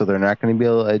there, so they're not gonna be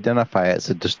able to identify it.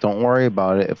 So just don't worry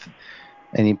about it. If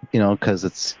any, because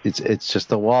it's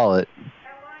just a wallet.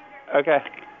 Okay.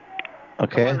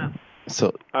 Okay.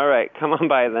 So. All right. Come on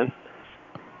by then.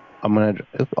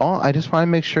 I just want to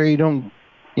make sure you don't.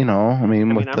 I'm not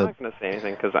gonna say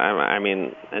anything because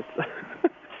it's.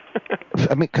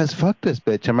 Because fuck this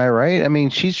bitch, am I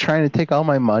right? She's trying to take all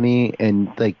my money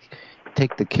and, like,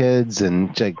 take the kids,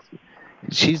 and, like,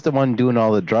 she's the one doing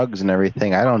all the drugs and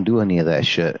everything. I don't do any of that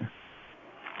shit.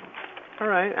 All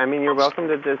right. You're welcome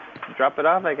to just drop it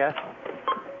off, I guess.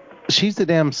 She's the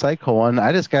damn psycho one.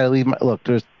 I just gotta leave my... Look,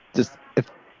 there's just...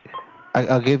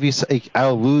 I'll give you...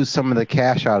 I'll lose some of the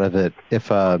cash out of it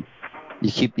if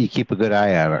you keep a good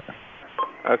eye on it.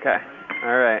 Okay.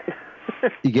 All right.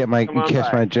 You catch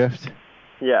my drift?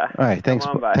 Yeah. All right. Thanks,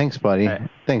 buddy. Right.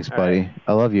 Thanks, buddy. Right.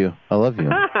 I love you.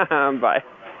 Bye.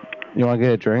 You want to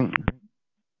get a drink?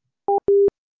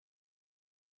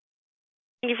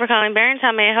 Thank you for calling Barron's.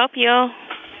 How may I help you?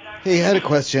 Hey, I had a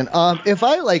question. If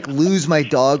I lose my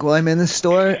dog while I'm in the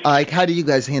store, how do you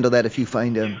guys handle that if you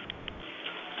find him?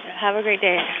 Have a great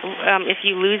day. If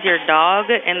you lose your dog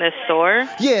in the store?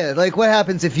 Yeah, what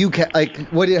happens if you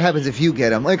what happens if you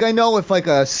get him? I know if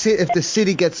if the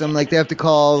city gets him, they have to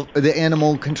call the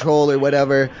animal control or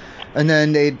whatever, and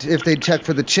then if they check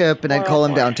for the chip, and I'd call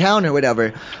him downtown or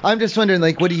whatever. I'm just wondering,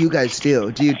 what do you guys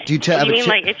do? Do you check? You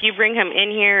mean if you bring him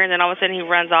in here and then all of a sudden he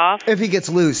runs off? If he gets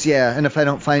loose, yeah, and if I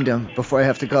don't find him before I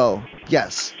have to go,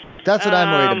 yes, that's what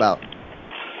I'm worried about.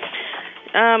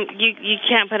 You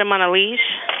can't put him on a leash.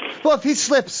 Well, if he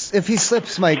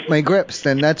slips my grips,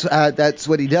 then that's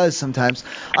what he does sometimes.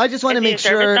 I just want to make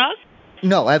sure. Service dog?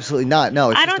 No, absolutely not.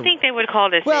 No, I don't think they would call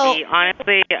the city.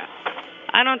 Honestly,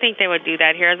 I don't think they would do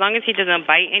that here. As long as he doesn't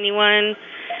bite anyone,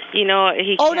 he.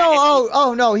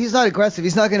 Oh no, he's not aggressive.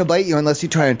 He's not going to bite you unless you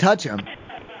try and touch him.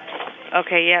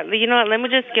 Okay, yeah. You know what? Let me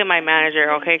just get my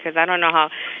manager, okay? Because I don't know how.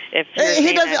 If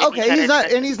he doesn't. Okay,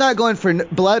 he's not going for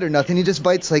blood or nothing. He just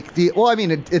bites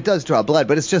it does draw blood,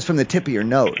 but it's just from the tip of your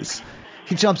nose.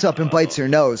 He jumps up and bites your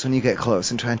nose when you get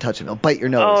close and try and touch him. He'll bite your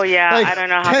nose. Oh, yeah, Like, I don't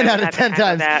know how 10 to out of 10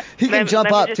 times. that. He can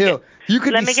jump up, too. You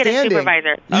could be standing.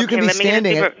 You can be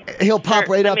standing, and he'll pop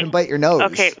right up and bite your nose.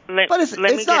 Okay, but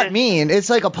it's not mean. It's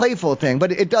like a playful thing,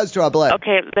 but it does draw blood.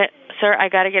 Okay, sir, I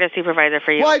got to get a supervisor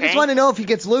for you. Well, okay? I just want to know if he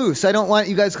gets loose. I don't want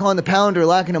you guys calling the pound or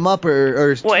locking him up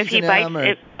or well, if he bites, him.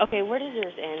 Or... okay, where does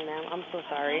yours end, ma'am? I'm so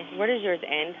sorry. Where does yours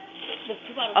end?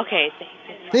 Okay.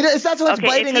 It's not so much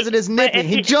biting as it is nipping.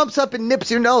 He jumps up and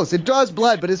nips your nose. It draws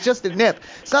blood, but it's just a nip.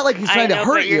 It's not like he's trying to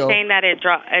hurt but you're saying that it's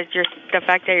just the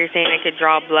fact that you're saying it could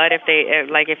draw blood if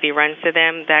he runs to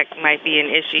them, that might be an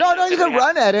issue. No, you can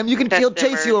run at him. He'll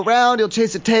chase you around. He'll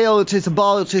chase a tail. He'll chase a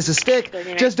ball. He'll chase a stick.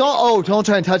 Just don't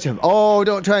try and touch him. Oh,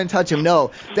 don't try and touch him.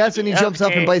 No, that's when he jumps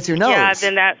up and bites your nose. Yeah,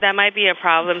 then that might be a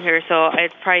problem here. So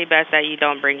it's probably best that you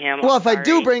don't bring him. Well, if I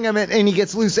do bring him in and he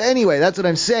gets loose anyway, that's what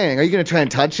I'm saying. Are you going to try and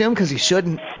touch him? Because he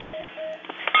shouldn't.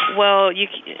 Well, you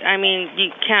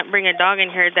can't bring a dog in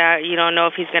here that you don't know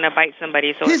if he's going to bite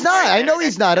somebody. So he's not. I know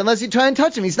he's not unless you try and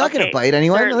touch him. He's not going to bite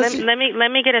anyone. Sir, let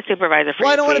me get a supervisor for you.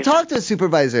 Well, I don't want to talk to a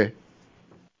supervisor.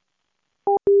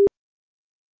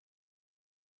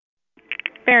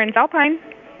 Barron's Alpine.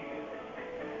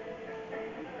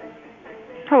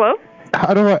 Hello?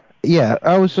 How do I... Yeah,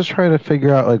 I was just trying to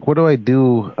figure out, like, what do I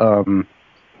do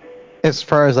as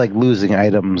far as, like, losing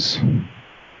items?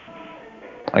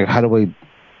 Like, how do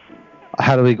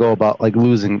we go about, like,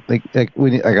 losing, like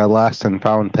a lost and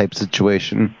found type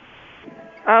situation?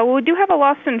 Well, we do have a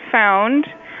lost and found.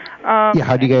 Yeah,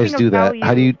 how do you guys do that?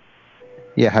 How do you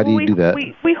do that?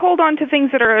 We hold on to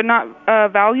things that are not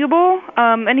valuable.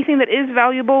 Anything that is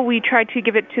valuable, we try to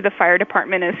give it to the fire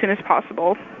department as soon as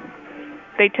possible.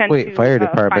 They tend to... fire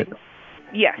department?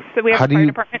 Yes, so we have a fire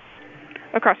department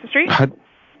across the street.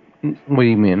 What do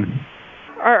you mean?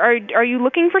 Are you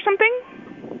looking for something?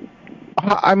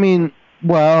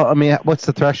 What's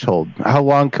the threshold? How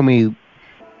long can we...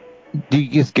 Do you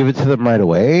just give it to them right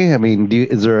away? I mean,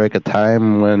 is there like a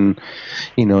time when,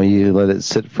 you let it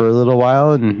sit for a little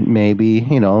while and maybe,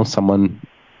 someone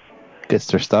gets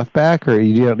their stuff back, or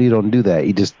you don't do that?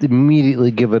 You just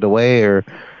immediately give it away, or...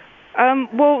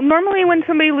 Well, normally when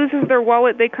somebody loses their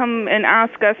wallet, they come and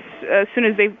ask us as soon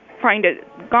as they find it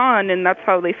gone, and that's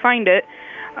how they find it.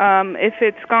 If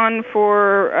it's gone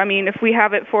if we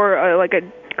have it for like a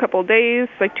couple days,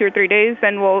 like 2 or 3 days,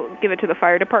 then we'll give it to the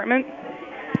fire department.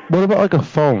 What about like a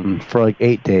phone for like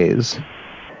 8 days?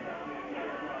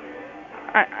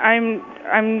 I'm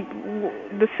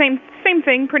the same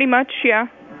thing pretty much, yeah.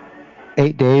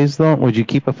 8 days though? Would you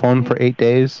keep a phone for 8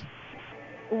 days?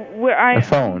 A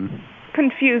phone.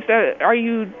 Confused. Are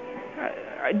you?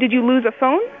 Did you lose a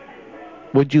phone?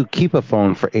 Would you keep a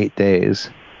phone for 8 days?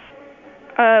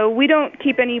 We don't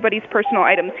keep anybody's personal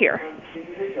items here.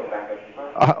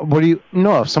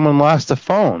 If someone lost a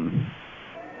phone.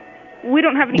 We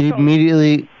don't have any phones.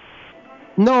 Immediately.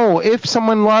 No, if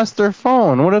someone lost their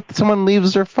phone, what if someone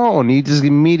leaves their phone? You just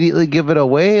immediately give it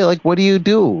away? Like, what do you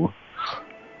do?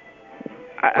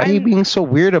 Why are you being so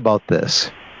weird about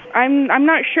this? I'm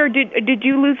not sure. Did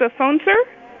you lose a phone, sir?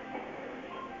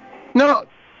 No.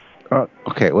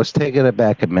 Okay, let's take it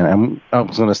back a minute. I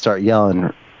was going to start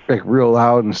yelling like real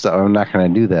loud and stuff. I'm not going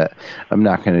to do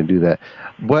that.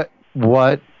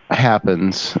 What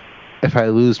happens if I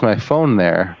lose my phone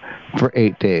there for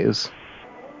 8 days?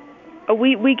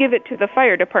 We give it to the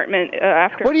fire department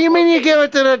after. What do you mean you give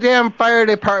it to the damn fire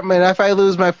department if I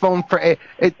lose my phone for 8?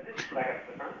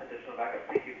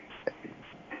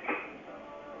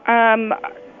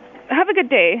 Have a good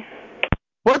day.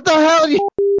 What the hell?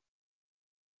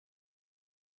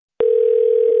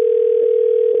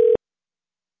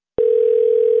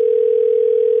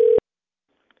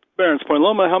 Barron's Point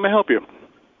Loma, how may I help you?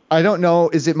 I don't know.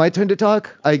 Is it my turn to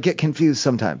talk? I get confused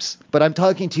sometimes. But I'm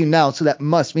talking to you now, so that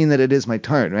must mean that it is my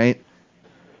turn, right?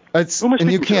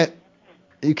 And you can't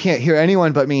hear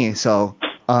anyone but me, so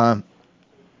then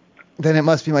it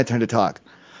must be my turn to talk.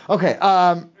 Okay.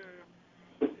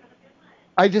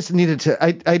 I just needed to.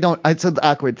 It's an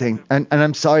awkward thing, and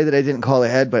I'm sorry that I didn't call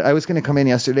ahead, but I was going to come in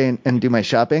yesterday and do my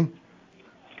shopping.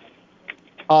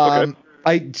 Okay.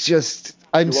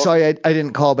 I'm sorry I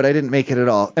didn't call, but I didn't make it at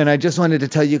all. And I just wanted to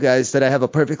tell you guys that I have a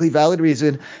perfectly valid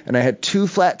reason, and I had 2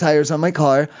 flat tires on my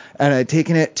car, and I had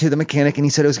taken it to the mechanic, and he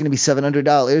said it was going to be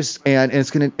 $700, and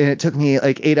it took me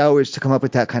like 8 hours to come up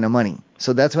with that kind of money.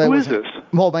 So that's why Who is this?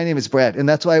 Well, my name is Brett, and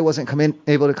that's why I wasn't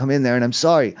able to come in there, and I'm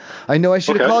sorry. I know I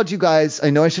should have called you guys.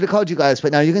 But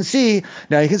now you can see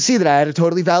that I had a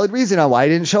totally valid reason on why I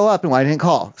didn't show up and why I didn't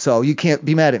call. So you can't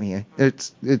be mad at me.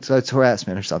 It's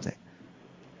harassment or something.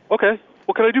 Okay.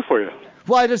 What can I do for you?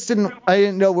 Well, I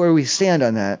didn't know where we stand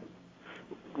on that.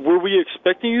 were we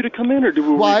expecting you to come in, or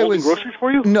were we holding groceries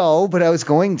for you? No, but I was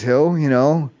going to, you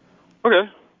know. Okay.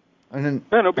 And then,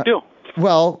 yeah, no big deal.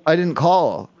 Well, I didn't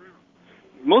call.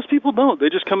 Most people don't. They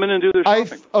just come in and do their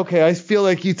shopping. Okay, I feel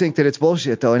like you think that it's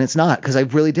bullshit, though, and it's not, because I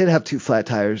really did have 2 flat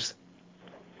tires.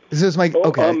 This is my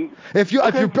If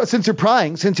you're since you're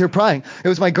prying, it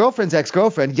was my girlfriend's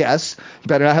ex-girlfriend. Yes, you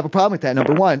better not have a problem with that.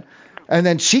 Number one, and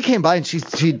then she came by and she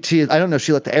I don't know if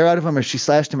she let the air out of him or she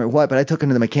slashed him or what, but I took him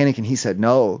to the mechanic and he said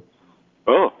no.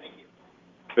 Oh,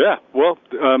 yeah. Well,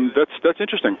 that's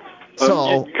interesting.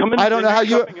 So I don't know how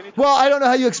you. Well, I don't know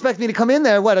how you expect me to come in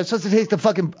there. What? I'm supposed to take the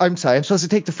fucking. I'm sorry. I'm supposed to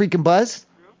take the freaking bus.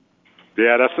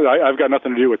 Yeah, I've got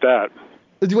nothing to do with that.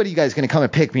 What are you guys going to come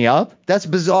and pick me up? That's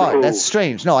bizarre. No. That's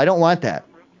strange. No, I don't want that.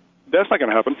 That's not going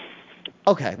to happen.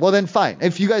 Okay, well then fine.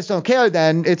 If you guys don't care,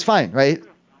 then it's fine, right?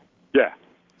 Yeah.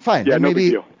 Fine. Yeah, then no maybe.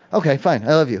 big deal. Okay, fine.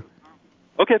 I love you.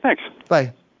 Okay, thanks.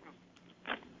 Bye.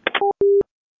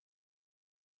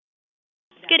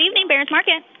 Good evening, Barron's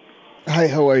Market. Hi,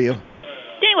 how are you?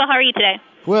 Doing well. How are you today?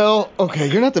 Well, okay,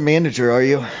 you're not the manager, are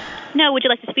you? No, would you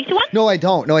like to speak to one? No, I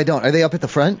don't. Are they up at the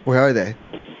front? Where are they?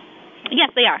 Yes,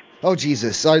 they are. Oh,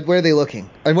 Jesus. Where are they looking?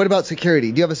 And what about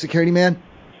security? Do you have a security man?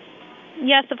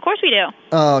 Yes, of course we do.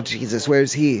 Oh, Jesus.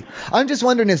 Where's he? I'm just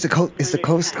wondering, is the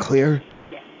coast clear?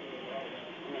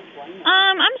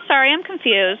 I'm sorry. I'm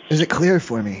confused. Is it clear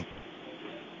for me?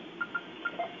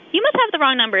 You must have the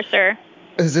wrong number, sir.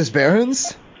 Is this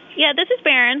Barron's? Yeah, this is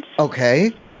Barron's.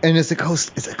 Okay. And is the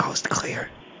coast clear?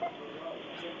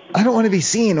 I don't want to be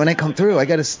seen when I come through. I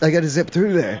gotta zip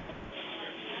through there.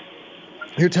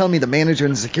 You're telling me the manager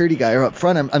and the security guy are up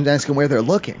front. I'm asking where they're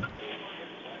looking.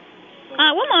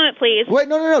 One moment, please. Wait,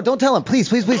 no. Don't tell him. Please,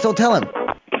 don't tell him.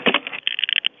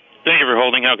 Thank you for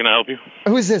holding. How can I help you?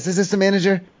 Who is this? Is this the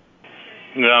manager?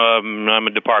 No, I'm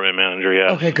a department manager,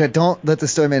 yeah. Okay, good. Don't let the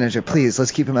store manager, please.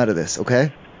 Let's keep him out of this,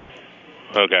 okay?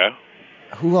 Okay.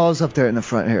 Who all's up there in the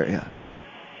front area?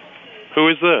 Who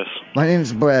is this? My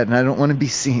name's Brad, and I don't want to be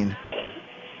seen.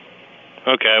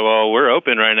 Okay, well, we're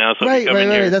open right now, so Right.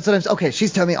 Here. That's what I'm. Okay,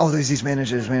 she's telling me, there's these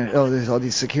managers, there's all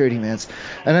these security mans,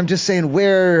 and I'm just saying,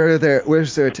 is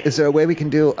there a way we can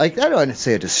do? I don't want to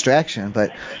say a distraction,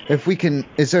 but if we can,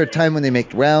 is there a time when they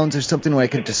make rounds or something where I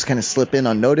could just kind of slip in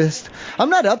unnoticed? I'm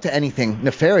not up to anything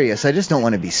nefarious. I just don't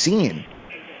want to be seen.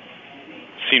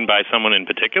 Seen by someone in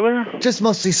particular? Just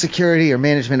mostly security or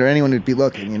management or anyone who'd be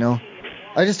looking, you know.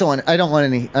 I don't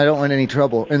want any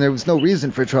trouble, and there was no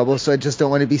reason for trouble, so I just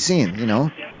don't want to be seen, you know?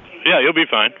 Yeah, you'll be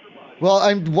fine. Well,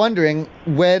 I'm wondering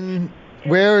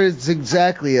where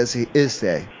exactly are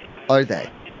they?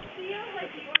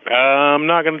 I'm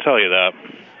not going to tell you that.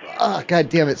 Oh, God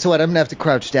damn it. So what, I'm going to have to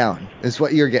crouch down, is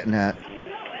what you're getting at.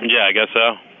 Yeah, I guess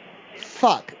so.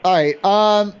 Fuck. All right,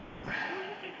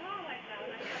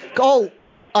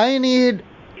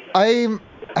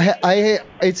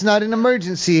 it's not an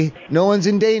emergency. No one's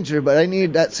in danger, but I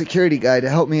need that security guy to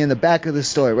help me in the back of the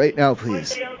store right now,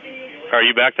 please. Are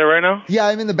you back there right now? Yeah,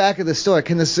 I'm in the back of the store.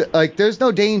 There's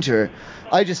no danger.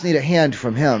 I just need a hand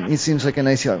from him. He seems like a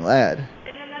nice young lad.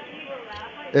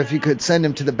 If you could send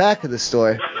him to the back of the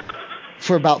store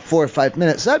for about 4 or 5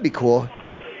 minutes, that'd be cool. All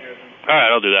right,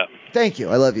 I'll do that. Thank you.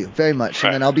 I love you very much.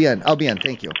 And then I'll be in.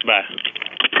 Thank you. Bye.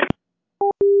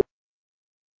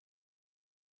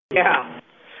 Yeah.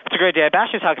 It's a great day at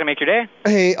Bash's. How can I make your day?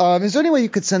 Hey, is there any way you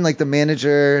could send, the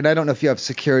manager, and I don't know if you have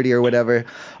security or whatever,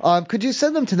 could you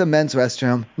send them to the men's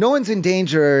restroom? No one's in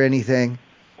danger or anything.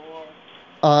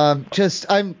 I'm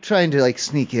trying to,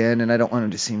 sneak in, and I don't want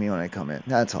them to see me when I come in.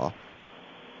 That's all.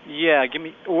 Yeah,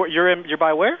 you're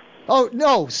by where? Oh,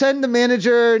 no, send the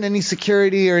manager and any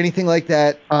security or anything like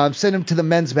that, send them to the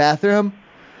men's bathroom,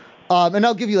 and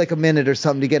I'll give you, a minute or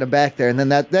something to get them back there, and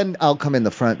then I'll come in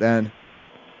the front then.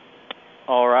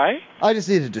 All right. I just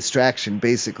need a distraction,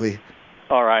 basically.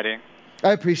 All righty.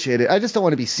 I appreciate it. I just don't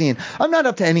want to be seen. I'm not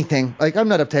up to anything. I'm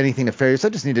not up to anything nefarious. I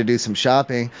just need to do some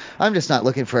shopping. I'm just not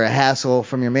looking for a hassle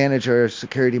from your manager or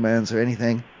security mans or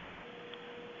anything.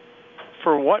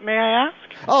 For what, may I ask?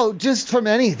 Oh, just from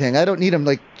anything. I don't need them,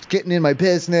 getting in my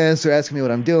business or asking me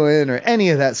what I'm doing or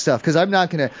any of that stuff, because I'm not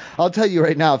going to... I'll tell you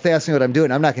right now, if they ask me what I'm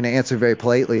doing, I'm not going to answer very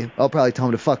politely. I'll probably tell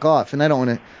them to fuck off, and I don't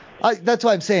want to... That's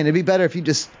why I'm saying it'd be better if you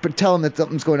just tell them that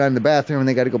something's going on in the bathroom and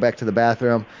they got to go back to the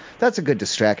bathroom. That's a good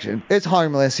distraction. It's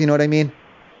harmless, you know what I mean?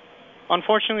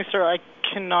 Unfortunately, sir, I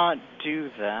cannot do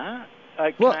that.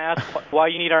 Can I ask why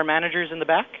you need our managers in the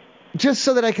back? Just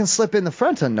so that I can slip in the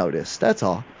front unnoticed, that's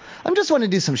all. I just want to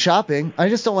do some shopping. I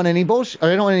just don't want any bullshit. I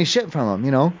don't want any shit from them,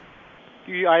 you know?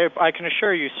 I can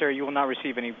assure you, sir, you will not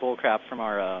receive any bullcrap from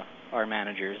our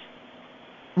managers.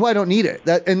 Well, I don't need it.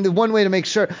 And the one way to make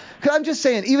sure, cause I'm just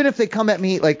saying, even if they come at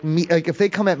me like if they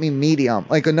come at me medium,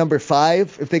 like a number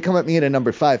 5, if they come at me at a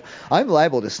number 5, I'm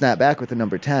liable to snap back with a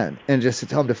number 10 and just to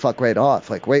tell them to fuck right off,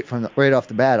 like right off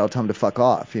the bat, I'll tell them to fuck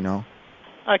off, you know.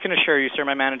 I can assure you, sir,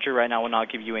 my manager right now will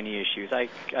not give you any issues.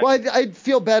 I'd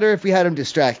feel better if we had him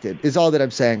distracted, is all that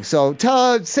I'm saying. So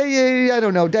say, I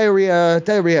don't know,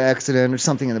 diarrhea accident or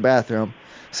something in the bathroom.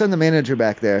 Send the manager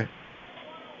back there.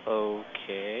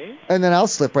 Okay. And then I'll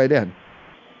slip right in.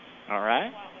 All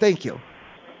right. Thank you.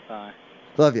 Bye.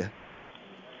 Love you.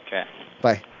 Okay.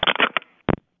 Bye.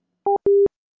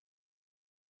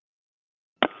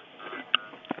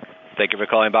 Thank you for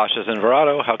calling Bosch's in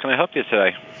Verado. How can I help you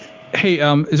today? Hey,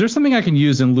 is there something I can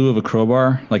use in lieu of a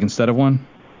crowbar, like instead of one?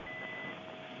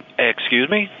 Excuse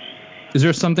me? Is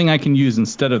there something I can use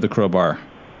instead of the crowbar?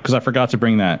 Because I forgot to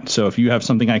bring that. So if you have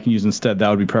something I can use instead, that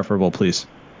would be preferable, please.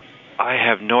 I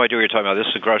have no idea what you're talking about. This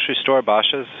is a grocery store,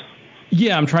 Bosch's?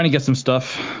 Yeah, I'm trying to get some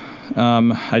stuff.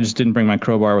 I just didn't bring my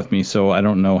crowbar with me, so I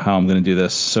don't know how I'm going to do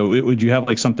this. So would you have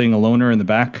like something, a loaner in the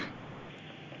back?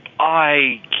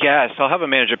 I guess. I'll have a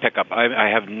manager pick up. I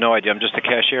have no idea. I'm just a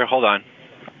cashier. Hold on.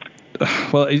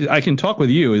 Well, I can talk with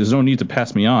you. There's no need to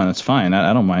pass me on. It's fine.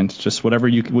 I don't mind. Just whatever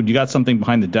you got something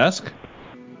behind the desk?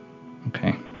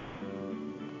 Okay.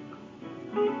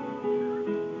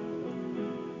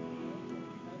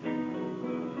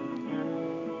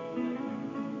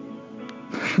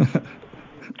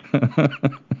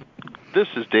 This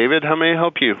is David. How may I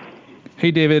help you? Hey,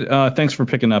 David. Thanks for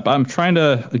picking up. I'm trying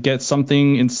to get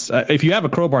something. If you have a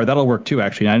crowbar, that'll work too,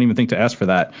 actually. I didn't even think to ask for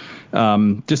that.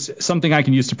 Just something I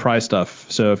can use to pry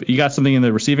stuff. So if you got something in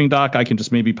the receiving dock, I can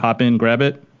just maybe pop in, grab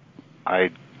it.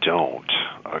 I don't.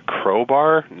 A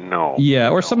crowbar? No. Yeah,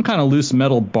 or some kind of loose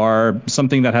metal bar,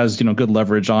 something that has good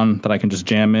leverage on that I can just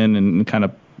jam in and kind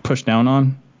of push down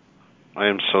on. I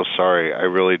am so sorry. I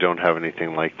really don't have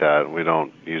anything like that. We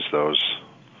don't use those.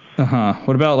 Uh-huh.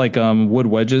 What about like wood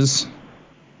wedges?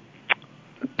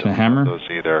 Don't a hammer? have those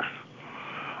either.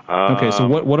 Okay, so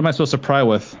what am I supposed to pry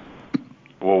with?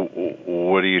 Well,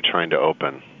 what are you trying to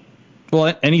open?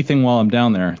 Well, anything while I'm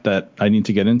down there that I need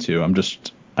to get into. I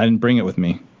didn't bring it with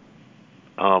me.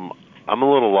 I'm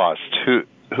a little lost.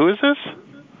 Who is this?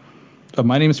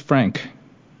 My name is Frank.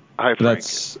 Hi, Frank.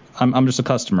 I'm just a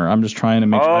customer. I'm just trying to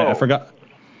make sure. I forgot.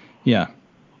 Yeah.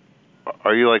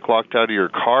 Are you like locked out of your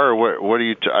car, or what are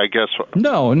you? I guess.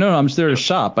 No. I'm just there to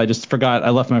shop. I just forgot. I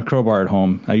left my crowbar at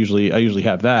home. I usually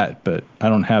have that, but I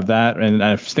don't have that. And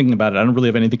I was thinking about it. I don't really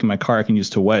have anything in my car I can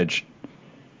use to wedge.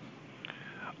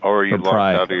 Or are you locked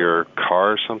out of your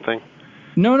car or something?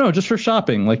 No, just for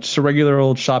shopping, like just a regular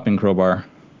old shopping crowbar.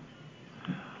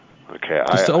 Okay.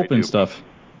 Just to open stuff.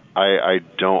 I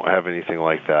don't have anything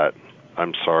like that.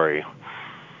 I'm sorry.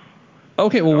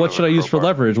 Okay, well, what should I use for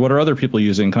leverage? What are other people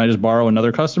using? Can I just borrow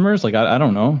another customer's? Like, I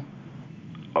don't know.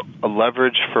 A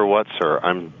leverage for what, sir?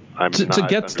 I'm to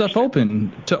get stuff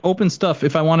open, to open stuff.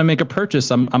 If I want to make a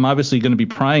purchase, I'm obviously going to be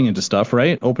prying into stuff,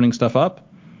 right? Opening stuff up.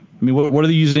 I mean, what are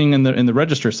they using in the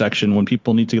register section when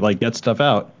people need to like get stuff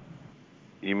out?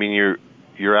 You mean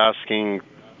you're asking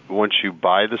once you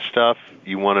buy the stuff,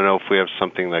 you want to know if we have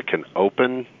something that can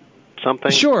open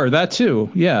something? Sure, that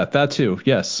too. Yeah, that too.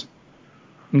 Yes,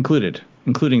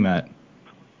 including that.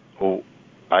 Well,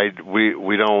 I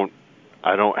don't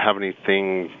have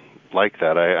anything like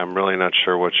that. I'm really not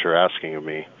sure what you're asking of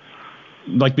me.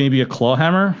 Like maybe a claw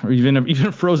hammer, or even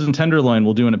a frozen tenderloin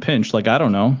will do in a pinch. Like I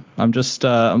don't know. I'm just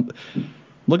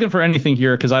looking for anything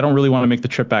here because I don't really want to make the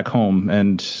trip back home,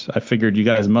 and I figured you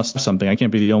guys must have something. I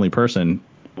can't be the only person.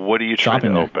 What are you trying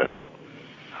to open?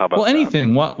 How about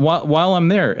anything. While I'm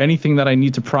there, anything that I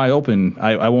need to pry open,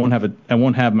 I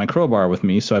won't have my crowbar with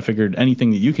me, so I figured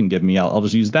anything that you can give me, I'll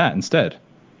just use that instead.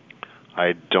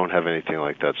 I don't have anything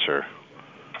like that, sir.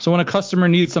 So when a customer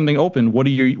needs something open, what are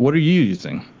you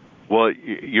using? Well,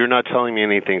 you're not telling me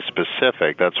anything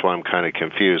specific. That's why I'm kind of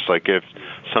confused. Like if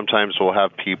sometimes we'll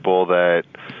have people that,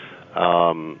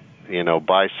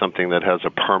 buy something that has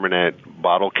a permanent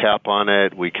bottle cap on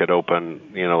it. We could open,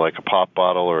 like a pop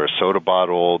bottle or a soda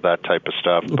bottle, that type of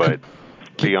stuff. Okay. But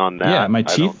beyond that, yeah, my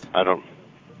teeth. I'm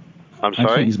sorry.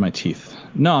 I can't use my teeth.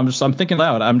 No, I'm thinking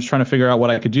loud. I'm just trying to figure out what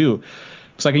I could do.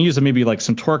 Because I can use maybe like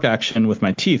some torque action with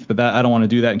my teeth, but I don't want to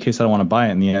do that in case I don't want to buy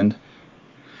it in the end.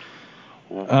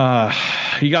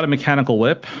 You got a mechanical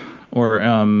whip or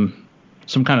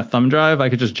some kind of thumb drive I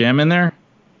could just jam in there?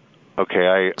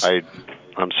 Okay,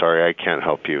 I'm sorry, I can't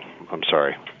help you. I'm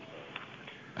sorry.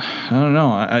 I don't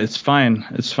know. It's fine.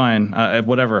 It's fine.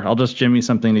 Whatever. I'll just jimmy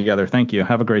something together. Thank you.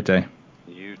 Have a great day.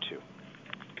 You too.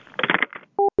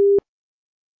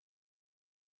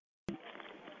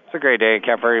 So great day,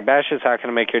 Caffrey Bashes. How can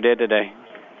I make your day today?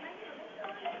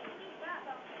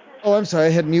 Oh, I'm sorry. I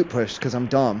had mute pushed because I'm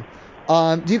dumb.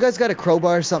 Do you guys got a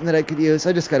crowbar or something that I could use?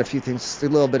 I just got a few things, just a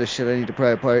little bit of shit I need to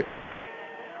pry apart.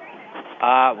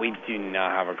 We do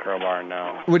not have a crowbar,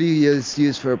 no. What do you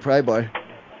use for a pry bar?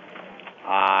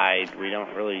 We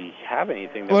don't really have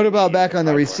anything. What about back on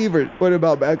the receiver? What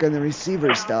about back on the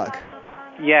receiver stock?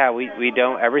 Yeah, we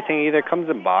don't. Everything either comes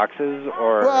in boxes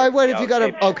or. Well, what if you got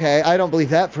a? Okay, I don't believe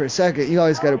that for a second. You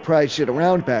always got to pry shit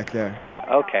around back there.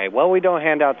 Okay, well, we don't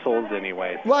hand out tools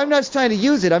anyway. Well, I'm not trying to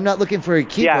use it. I'm not looking for a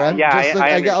keeper. Yeah, I'm yeah, just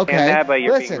I understand okay. that, but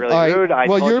you're Listen, being really all right. rude.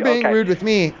 Well, you're being rude with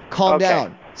me. Calm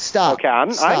down. Stop. Okay,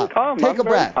 I'm calm. Take a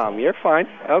breath. Calm. You're fine.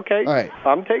 Okay. All right.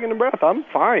 I'm taking a breath. I'm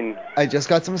fine. I just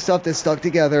got some stuff that's stuck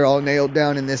together, all nailed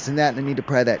down and this and that, and I need to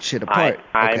pry that shit apart.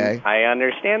 Okay. I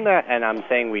understand that, and I'm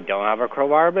saying we don't have a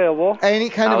crowbar available. Any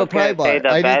kind of a pry bar.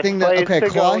 Anything that. Okay,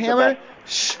 claw hammer.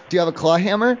 Shh. Do you have a claw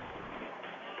hammer?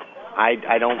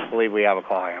 I don't believe we have a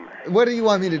claw hammer. What do you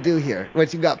want me to do here?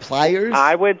 What, you got pliers?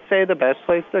 I would say the best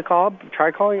place to call,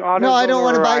 try calling AutoZone. No, I don't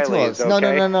want to buy O'Reilly's, tools. No. And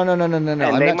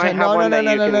they might have one that you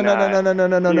can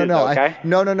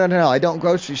No. I don't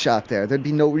grocery shop there. There'd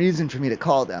be no reason for me to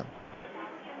call them.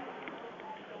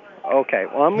 Okay,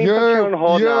 well, let me put you on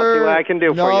hold now, see what I can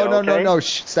do for you, okay? No,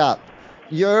 stop.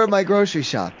 You're my grocery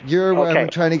shop. You're where I'm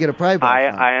trying to get a pry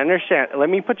bar from. I understand. Let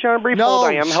me put you on a brief hold.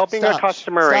 I am helping our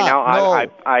customer right now.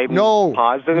 I'm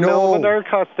paused in the middle with our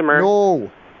customer.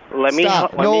 Let me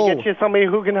get you somebody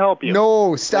who can help you.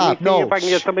 No, stop. Let me see if I can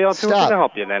get somebody else who can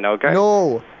help you then, okay?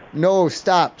 No,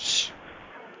 stop. Shh.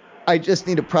 I just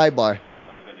need a pry bar.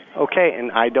 Okay,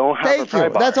 and I don't have a pry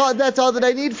bar. That's all that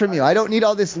I need from you. I don't need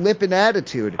all this lip and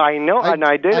attitude. I know, and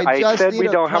I did. I said we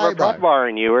don't have a pry bar,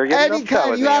 and you were getting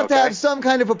upset with me, you have to have some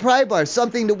kind of a pry bar,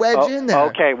 something to wedge in there.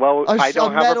 Okay, well, I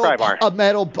don't have a pry bar.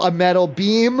 A metal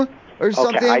beam or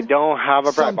something? Okay, I don't have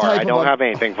a pry bar. I don't have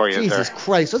anything for you, sir. Jesus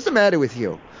Christ, what's the matter with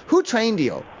you? Who trained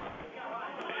you?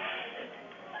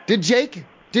 Did Jake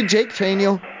train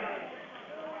you?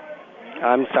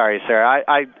 I'm sorry, sir.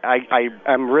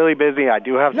 I'm really busy. I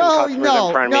do have some customers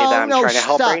in front of me that I'm trying to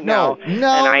help right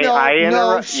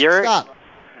now. Stop.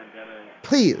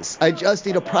 Please, I just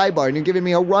need a pry bar, and you're giving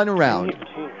me a runaround.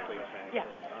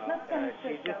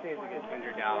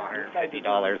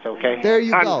 $50, okay? There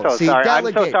you go. I'm so See, sorry.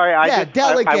 delegate. I'm so sorry.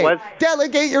 Delegate.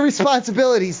 Delegate your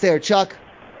responsibilities there, Chuck.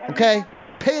 Okay?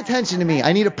 Pay attention to me.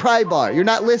 I need a pry bar. You're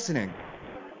not listening.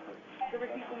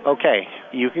 Okay,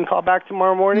 you can call back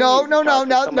tomorrow morning. No,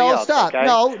 stop. Okay?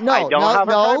 No, I don't have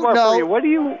a pry bar for you. What do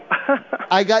you?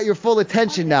 I got your full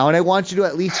attention now, and I want you to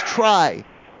at least try.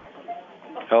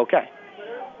 Okay.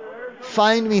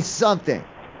 Find me something.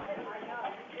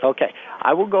 Okay,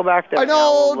 I will go back there. An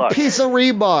old piece of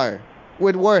rebar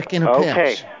would work in a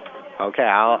pinch. Okay,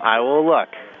 I will look.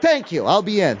 Thank you. I'll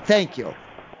be in. Thank you.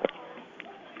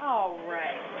 All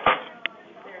right.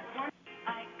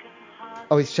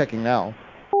 Oh, he's checking now.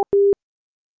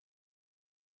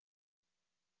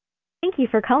 Thank you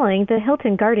for calling the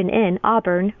Hilton Garden Inn,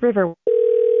 Auburn, River.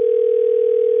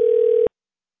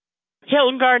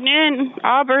 Hilton Garden Inn,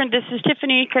 Auburn. This is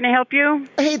Tiffany. Can I help you?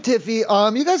 Hey, Tiffy.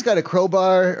 You guys got a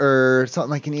crowbar or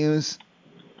something I can use?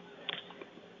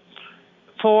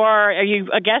 Are you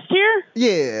a guest here?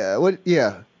 Yeah. What?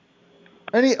 Yeah.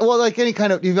 Any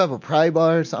kind of. Do you have a pry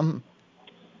bar or something?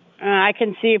 I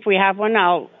can see if we have one.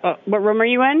 What room are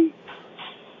you in?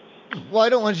 Well, I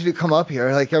don't want you to come up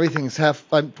here. Like, everything's I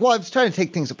was trying to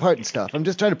take things apart and stuff. I'm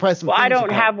just trying to pry some things apart. I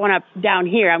don't have one up down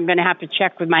here. I'm going to have to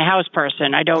check with my house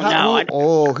person. I don't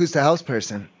know. Who's the house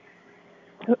person?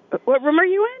 What room are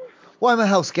you in? Well, I'm a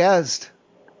house guest.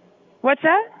 What's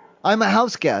that? I'm a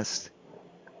house guest.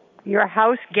 You're a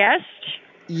house guest?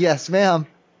 Yes, ma'am.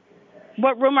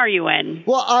 What room are you in?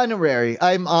 Well, honorary.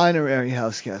 I'm honorary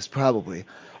house guest, probably.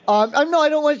 No, I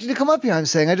don't want you to come up here, I'm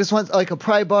saying. I just want, like, a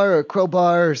pry bar or a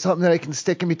crowbar or something that I can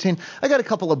stick in between. I got a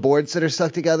couple of boards that are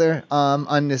stuck together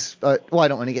on this. I don't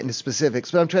want to get into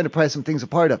specifics, but I'm trying to pry some things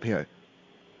apart up here.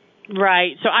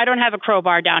 Right. So I don't have a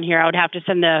crowbar down here. I would have to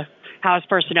send the house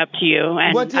person up to you.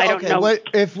 And I don't know.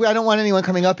 I don't want anyone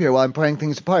coming up here while I'm prying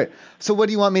things apart. So what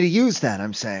do you want me to use then,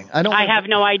 I'm saying? I have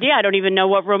no idea. I don't even know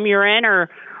what room you're in or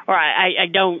I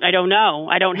don't know.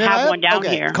 I don't have one down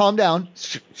here. Calm down.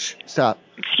 Shh, stop.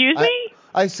 Excuse me?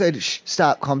 I said,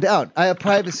 stop, calm down. I have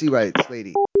privacy rights,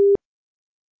 lady.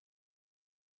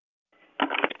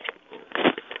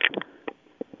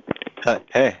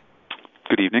 Hey.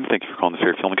 Good evening. Thank you for calling the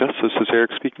Fairfield Guest. This is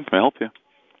Eric speaking. Can I help you?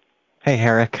 Hey,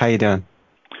 Eric. How you doing?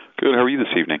 Good. How are you this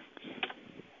evening?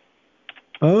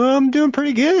 I'm doing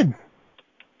pretty good.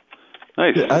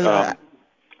 Nice.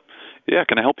 Yeah,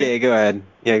 can I help you? Yeah, go ahead.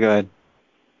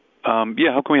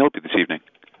 Yeah, how can we help you this evening?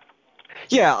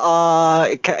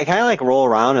 Yeah, can I like roll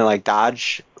around and like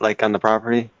dodge like on the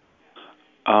property?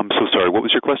 So sorry, what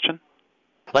was your question?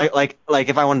 Like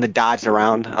if I wanted to dodge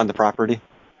around on the property?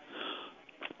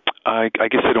 I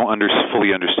guess I don't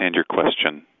fully understand your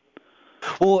question.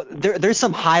 Well, there's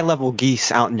some high level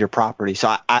geese out in your property,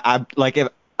 so I like if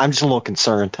I'm just a little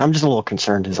concerned. I'm just a little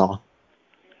concerned is all.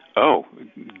 Oh,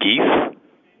 geese?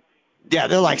 Yeah,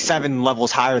 they're like 7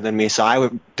 levels higher than me, so I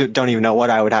don't even know what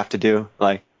I would have to do,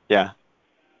 like, yeah,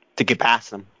 to get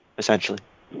past them, essentially.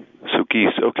 So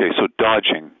geese, okay, so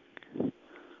dodging.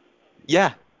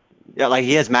 Yeah, like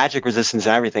he has magic resistance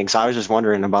and everything, so I was just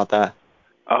wondering about that.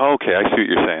 Oh, okay, I see what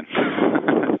you're saying.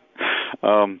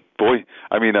 Boy,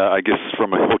 I mean, I guess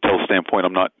from a hotel standpoint,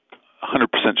 I'm not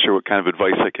 100% sure what kind of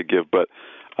advice I could give, but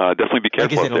definitely be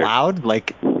careful Like, is it out there. allowed,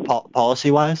 like,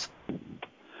 policy-wise?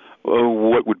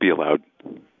 What would be allowed?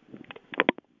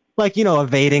 Like,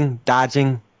 evading,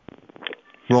 dodging,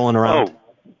 rolling around. Oh,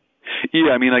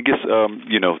 yeah. I mean, I guess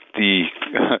the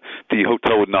the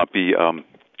hotel would not be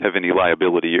have any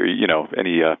liability or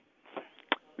any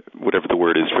whatever the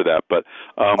word is for that. But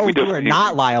we are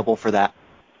not liable for that.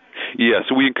 Yeah,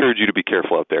 so we encourage you to be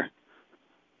careful out there.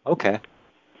 Okay.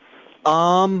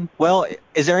 Well,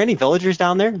 is there any villagers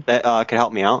down there that could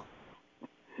help me out?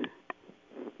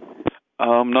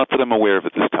 Not that I'm aware of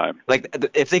at this time. Like,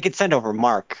 if they could send over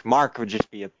Mark would just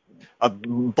be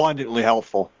abundantly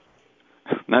helpful.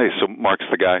 Nice. So Mark's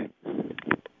the guy.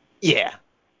 Yeah.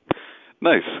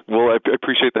 Nice. Well, I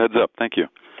appreciate the heads up. Thank you.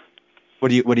 What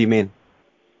do you mean?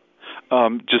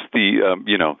 Just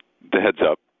the the heads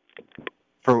up.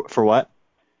 For what?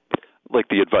 Like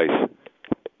the advice.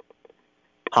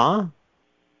 Huh?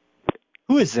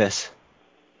 Who is this?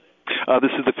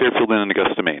 This is the Fairfield Inn in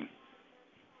Augusta, Maine.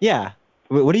 Yeah.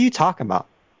 What are you talking about?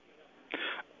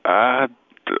 I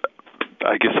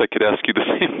guess I could ask you the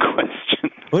same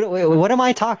question. What am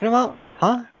I talking about?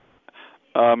 Huh?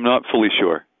 I'm not fully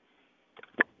sure.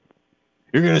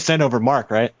 You're going to send over Mark,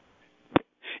 right?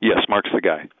 Yes, Mark's the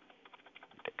guy.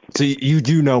 So you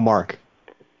do know Mark?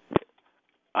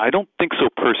 I don't think so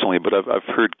personally, but I've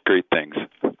heard great things.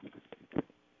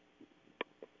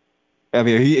 I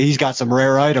mean, he's got some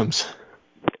rare items.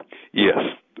 Yes.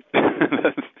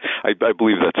 I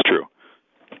believe that's true.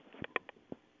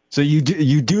 So you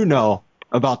do know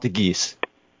about the geese?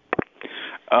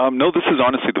 No, this is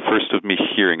honestly the first of me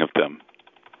hearing of them.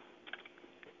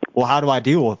 Well, how do I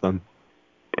deal with them?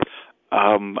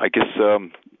 I guess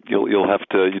you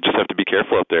just have to be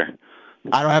careful out there.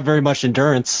 I don't have very much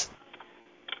endurance,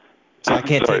 so I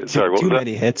can't take too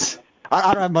many hits.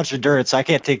 I don't have much endurance, so I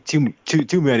can't take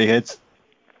too many hits.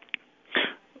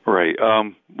 Right.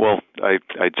 Well, I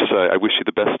wish you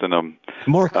the best and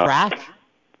more crack.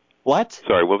 What?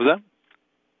 Sorry, what was that?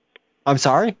 I'm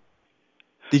sorry?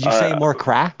 Did you say more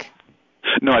crack?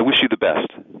 No, I wish you the best.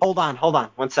 Hold on.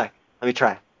 1 sec. Let me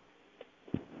try.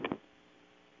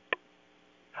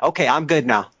 Okay, I'm good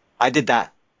now. I did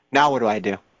that. Now what do I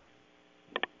do?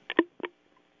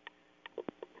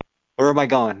 Where am I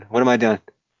going? What am I doing?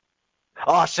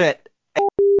 Oh, shit.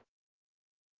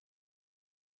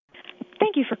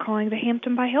 Thank you for calling the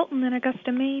Hampton by Hilton in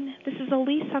Augusta, Maine. This is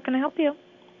Elise. How can I help you?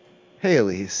 Hey,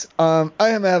 Elise. I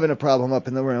am having a problem up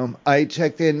in the room. I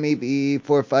checked in maybe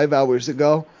 4 or 5 hours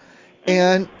ago.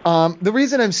 And the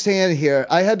reason I'm staying here,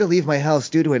 I had to leave my house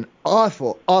due to an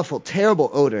awful, terrible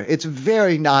odor. It's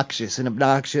very noxious and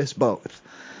obnoxious, both.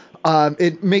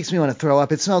 It makes me want to throw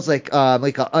up. It smells like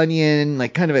an onion,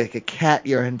 like kind of like a cat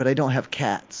urine, but I don't have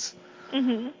cats.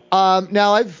 Mm-hmm.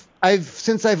 Now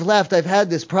since I've left, I've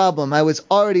had this problem. I was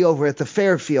already over at the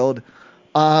Fairfield,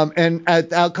 and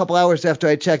a couple hours after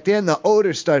I checked in, the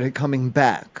odor started coming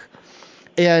back.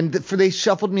 And they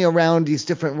shuffled me around these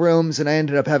different rooms, and I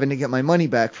ended up having to get my money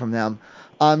back from them.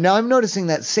 Now I'm noticing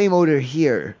that same odor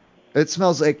here. It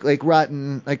smells like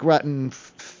rotten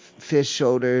fish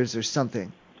odors or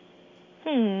something.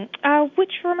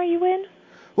 Which room are you in?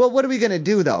 Well, what are we gonna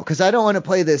do though? Because I don't want to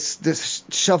play this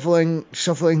shuffling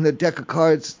the deck of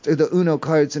cards, or the Uno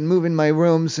cards, and moving my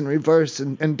rooms in reverse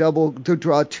and double to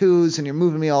draw twos, and you're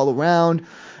moving me all around.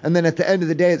 And then at the end of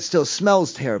the day, it still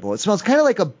smells terrible. It smells kind of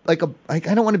like a. I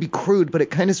don't want to be crude, but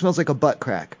it kind of smells like a butt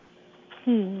crack.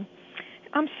 I'm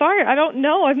sorry, I don't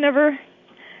know. I've never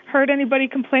heard anybody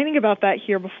complaining about that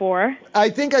here before. I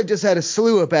think I've just had a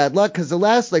slew of bad luck, because the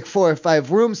last 4 or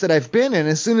 5 rooms that I've been in,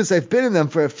 as soon as I've been in them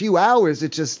for a few hours,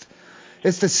 it's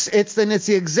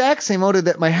the exact same odor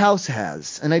that my house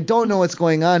has, and I don't know what's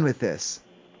going on with this.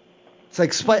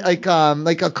 It's kind of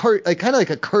like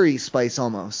a curry spice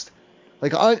almost,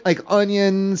 like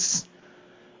onions,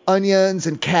 onions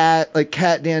and cat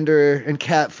dander and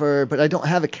cat fur, but I don't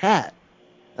have a cat.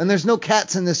 And there's no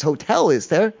cats in this hotel, is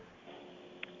there?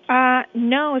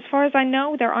 No. As far as I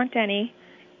know, there aren't any.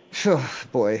 Oh,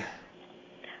 boy.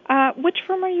 Which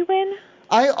room are you in?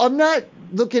 I'm not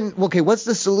looking. Okay, what's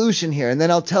the solution here? And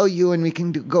then I'll tell you, and we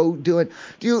can go do it.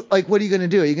 What are you gonna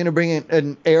do? Are you gonna bring in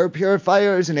an air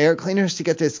purifiers and air cleaners to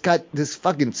get this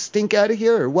fucking stink out of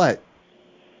here, or what?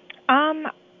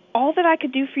 All that I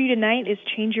could do for you tonight is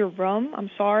change your room. I'm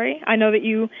sorry. I know that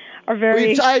you are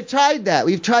very. I've tried that.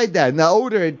 We've tried that, and the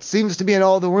odor it seems to be in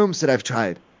all the rooms that I've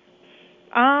tried.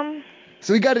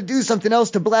 So we got to do something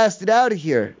else to blast it out of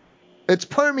here. It's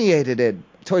permeated it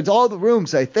towards all the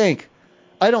rooms, I think.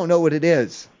 I don't know what it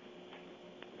is.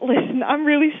 Listen, I'm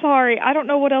really sorry. I don't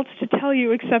know what else to tell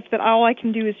you except that all I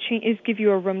can do is give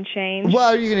you a room change.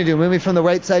 What are you going to do? Move me from the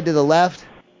right side to the left?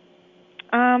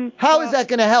 How is that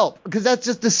going to help? Because that's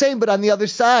just the same, but on the other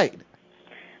side.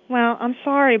 Well, I'm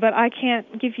sorry, but I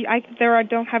can't give you. I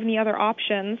don't have any other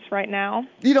options right now.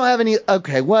 You don't have any.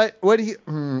 Okay, what do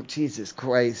you? Jesus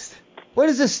Christ! Where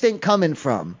does this stink coming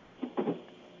from?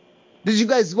 Did you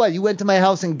guys You went to my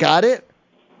house and got it?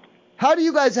 How do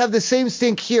you guys have the same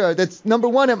stink here? That's number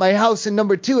 1 at my house and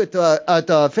number 2 at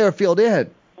the Fairfield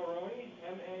Inn.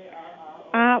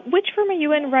 Which room are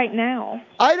you in right now?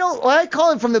 I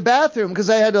call him from the bathroom because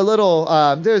I had a little.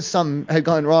 There's some had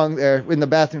gone wrong there in the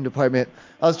bathroom department.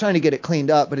 I was trying to get it cleaned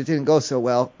up, but it didn't go so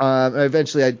well.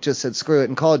 Eventually, I just said screw it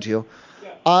and called you.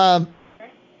 No,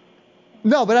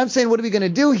 but I'm saying, what are we gonna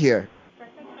do here?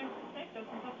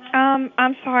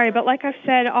 I'm sorry, but like I've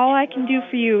said, all I can do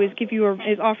for you is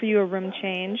offer you a room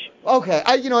change. Okay,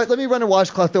 you know what? Let me run a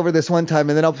washcloth over this one time,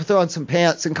 and then I'll throw on some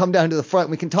pants and come down to the front,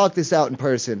 and we can talk this out in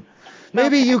person.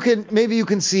 Maybe you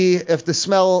can see if the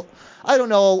smell. I don't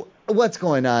know what's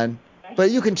going on,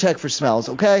 but you can check for smells,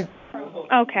 okay?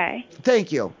 Okay.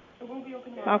 Thank you.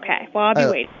 Okay. Well, I'll be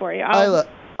waiting for you.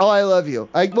 I love you.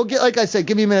 Like I said,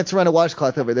 give me a minute to run a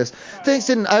washcloth over this.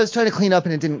 I was trying to clean up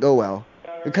and it didn't go well.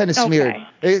 It kind of smeared. Okay.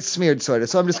 It smeared sort of.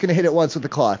 So I'm just gonna hit it once with the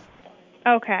cloth.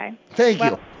 Okay. Thank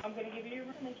you. I'm gonna give you your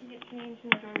room and you get changed.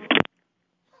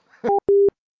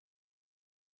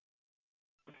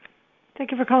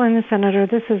 Thank you for calling the Senator.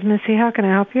 This is Missy. How can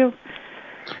I help you?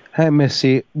 Hi,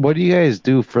 Missy. What do you guys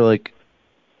do for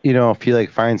if you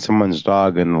find someone's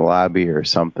dog in the lobby or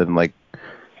something,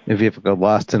 if you have a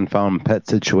lost and found pet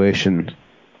situation?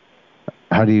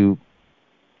 How do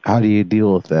you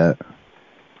deal with that?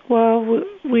 Well,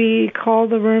 we call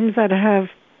the rooms that have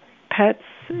pets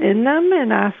in them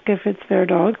and ask if it's their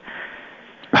dog.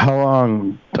 How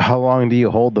long do you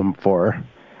hold them for?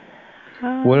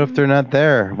 What if they're not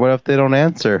there? What if they don't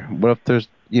answer? What if there's,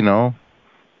 So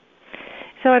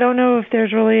I don't know if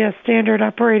there's really a standard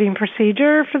operating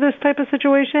procedure for this type of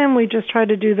situation. We just try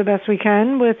to do the best we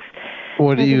can with.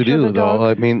 What do you do, though?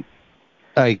 I mean,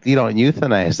 you don't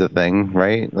euthanize the thing,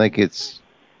 right? It's.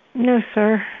 No,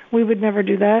 sir. We would never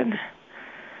do that.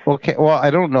 Okay. Well, I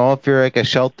don't know if you're a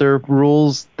shelter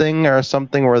rules thing or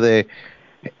something where they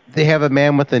have a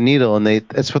man with a needle and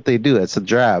that's what they do. It's a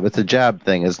job. It's a job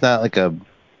thing. It's not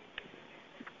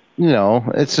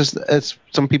it's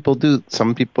some people do.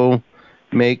 Some people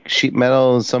make sheet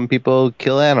metal and some people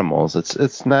kill animals.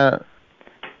 It's not.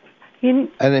 I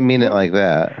didn't mean it like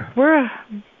that. We're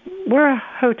a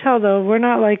hotel, though. We're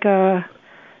not like a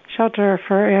shelter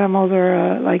for animals or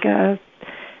a.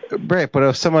 Right, but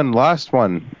if someone lost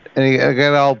one and he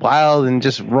got all wild and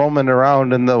just roaming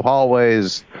around in the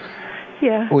hallways,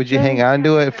 would you hang on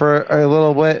to it for a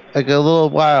little bit, a little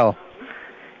while?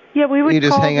 Yeah, we would. You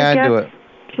just hang on to it.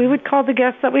 We would call the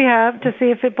guests that we have to see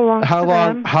if it belongs to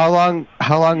them. How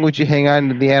long would you hang on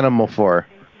to the animal for?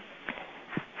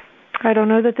 I don't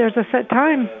know that there's a set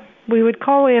time. We would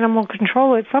call animal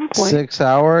control at some point. 6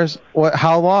 hours? What?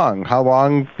 How long? How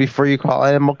long before you call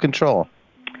animal control?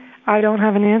 I don't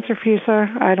have an answer for you, sir.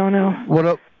 I don't know.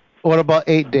 What about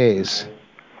 8 days?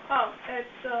 Oh, it's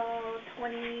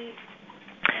 20.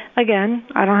 Again,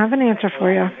 I don't have an answer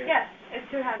for you. Yeah, it's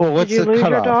 2 hours. Well, what's the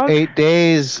cutoff? 8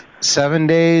 days, 7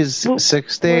 days,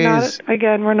 6 days?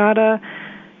 We're not a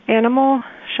animal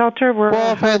shelter. We're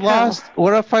What if I lost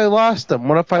them?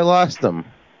 What if I lost them?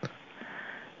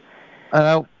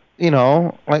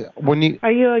 When you.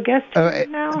 Are you a guest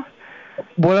now?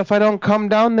 What if I don't come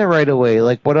down there right away?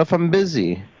 What if I'm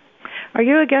busy? Are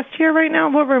you a guest here right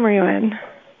now? What room are you in?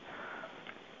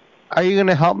 Are you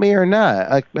gonna help me or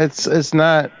not? It's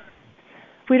not.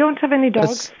 We don't have any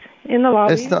dogs in the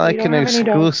lobby. It's not an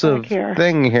exclusive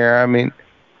thing here. I mean,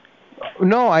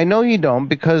 no, I know you don't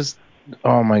because,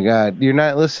 oh my God, you're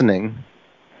not listening.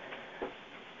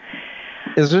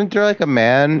 Isn't there like a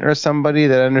man or somebody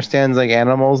that understands like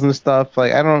animals and stuff?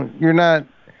 Like I don't know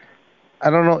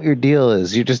what your deal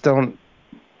is. You're trying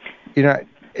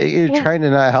to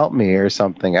not help me or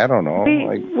something. I don't know.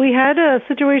 We had a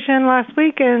situation last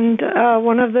week, and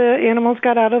one of the animals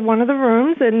got out of one of the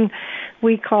rooms, and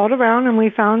we called around and we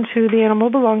found who the animal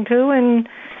belonged to, and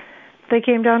they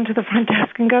came down to the front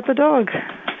desk and got the dog.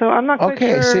 So I'm not quite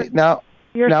sure. Okay, see now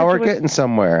we're getting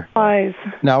somewhere.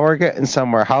 Now we're getting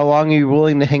somewhere. How long are you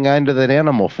willing to hang on to that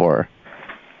animal for?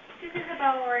 This is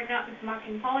about we're not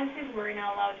smocking policies. We're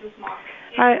not allowed to smock.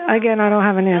 I don't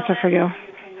have an answer for you.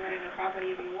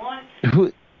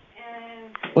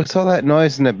 What's all that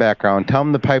noise in the background? Tell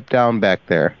them to pipe down back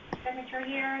there. Temperature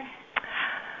here.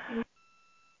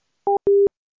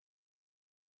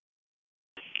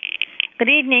 Good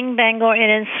evening, Bangor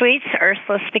Inn & Suites.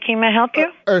 Ursula speaking. May I help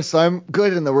you? Ursula, I'm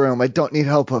good in the room. I don't need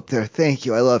help up there. Thank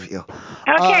you. I love you.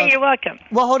 Okay, you're welcome.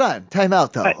 Well, hold on. Time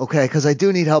out, though, okay? Because I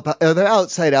do need help. Are there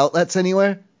outside outlets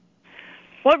anywhere?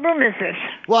 What room is this?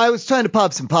 Well, I was trying to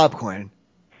pop some popcorn.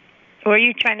 Where are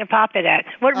you trying to pop it at?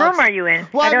 What room are you in?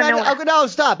 Well, I don't know. No,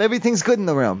 stop. Everything's good in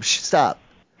the room. Shh, stop.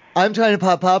 I'm trying to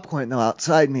pop popcorn, though,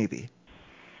 outside maybe.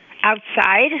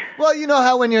 Outside? Well, you know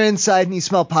how when you're inside and you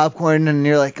smell popcorn and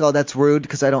you're like, oh, that's rude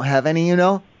because I don't have any, you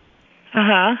know?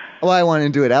 Uh-huh. Well, I want to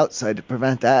do it outside to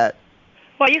prevent that.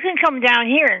 Well, you can come down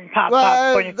here and pop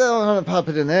I popcorn. don't want to pop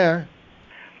it in there.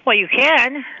 Well, you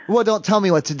can. Well, don't tell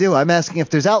me what to do. I'm asking if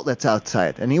there's outlets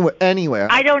outside. Anywhere.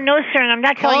 I don't know, sir, and I'm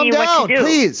not telling you what to do.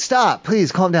 Please, stop.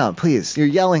 Please, calm down. Please. You're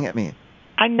yelling at me.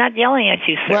 I'm not yelling at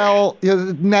you, sir. Well,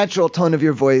 the natural tone of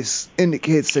your voice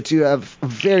indicates that you have a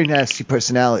very nasty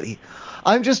personality.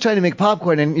 I'm just trying to make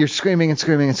popcorn, and you're screaming and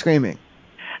screaming and screaming.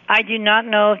 I do not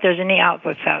know if there's any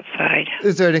outlets outside.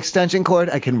 Is there an extension cord?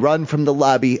 I can run from the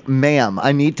lobby. Ma'am,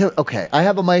 I need to... Okay, I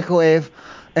have a microwave,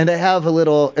 and I have a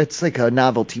little... It's like a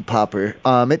novelty popper.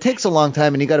 It takes a long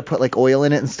time, and you got to put, like, oil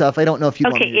in it and stuff. I don't know if you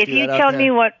want me to do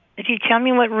that. If you tell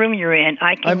me what room you're in,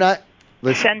 I can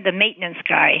send the maintenance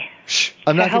guy. Shh,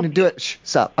 I'm not going to do it. Shh,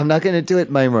 stop. I'm not going to do it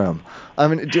in my room.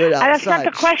 I'm going to do it outside. That's not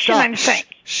the question I'm saying.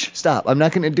 Shh, stop. I'm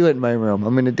not going to do it in my room.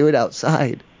 I'm going to do it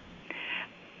outside.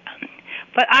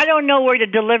 But I don't know where to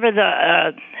deliver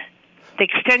the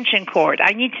extension cord.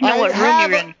 I need to know what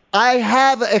room you're in. I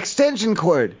have an extension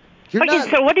cord. So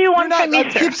what do you want from me, sir?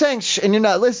 I keep saying shh, and you're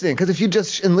not listening. Because if you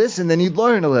just shh and listen, then you'd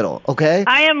learn a little, okay?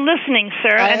 I am listening, sir,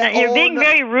 and you're being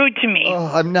very rude to me. Oh,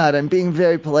 I'm not. I'm being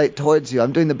very polite towards you.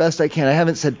 I'm doing the best I can. I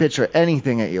haven't said bitch or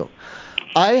anything at you.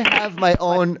 I have my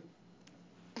own...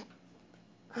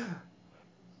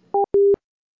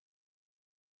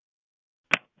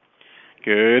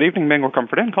 Good evening, Bangor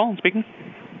Comfort Inn. Colin speaking.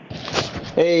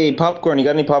 Hey, popcorn. You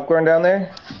got any popcorn down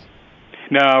there?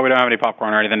 No, we don't have any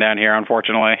popcorn or anything down here,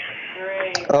 unfortunately.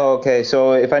 Oh, okay.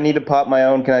 So if I need to pop my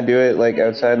own, can I do it like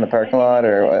outside in the parking lot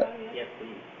or what?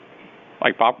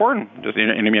 Like popcorn? Just you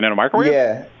mean in a microwave?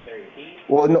 Yeah.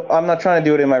 Well, no, I'm not trying to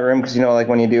do it in my room because, you know, like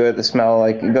when you do it, the smell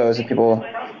like goes and people,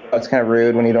 it's kind of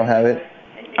rude when you don't have it.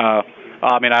 I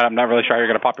mean, I'm not really sure you're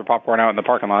going to pop your popcorn out in the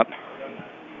parking lot.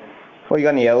 Well, you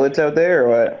got any outlets out there or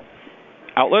what?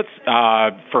 Outlets?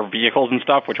 For vehicles and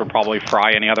stuff, which will probably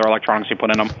fry any other electronics you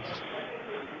put in them.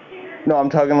 No,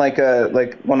 I'm talking like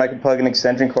one I can plug an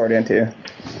extension cord into.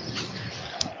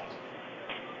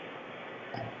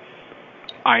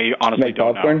 I honestly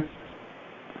don't know.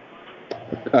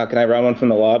 Can I run one from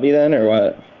the lobby then, or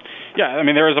what? Yeah, I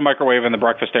mean, there is a microwave in the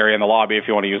breakfast area in the lobby if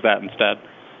you want to use that instead.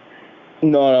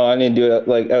 No, I need to do it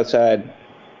like outside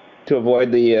to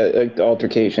avoid the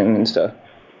altercation and stuff.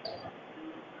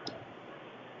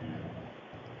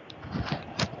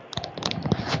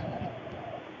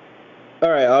 All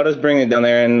right, I'll just bring it down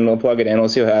there and we'll plug it in. We'll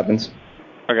see what happens.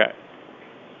 Okay.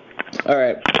 All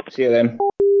right, see you then.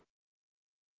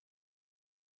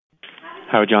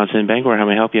 Howard Johnson, Bangor. How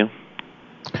may I help you?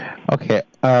 Okay.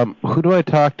 Who do I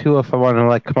talk to if I want to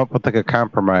like come up with like a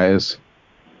compromise?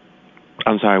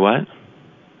 I'm sorry, what?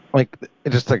 Like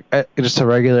just a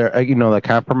regular, you know, like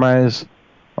compromise,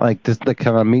 like just like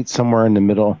kind of meet somewhere in the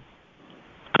middle.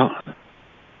 Oh.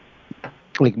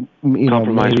 Like you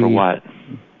compromise know, for what?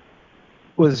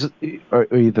 Are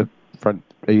you the front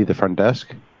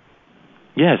desk?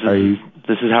 Yes.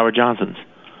 This is Howard Johnson's.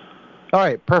 All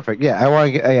right, perfect.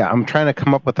 Yeah, I'm trying to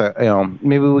come up with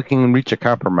maybe we can reach a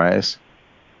compromise.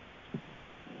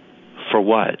 For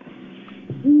what?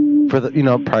 For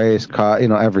the, price, cost,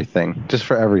 everything. Just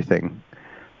for everything.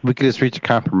 We could just reach a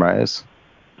compromise.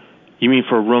 You mean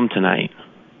for a room tonight?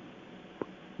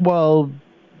 Well,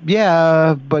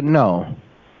 yeah, but no.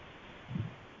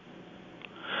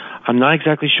 I'm not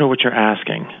exactly sure what you're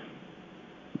asking.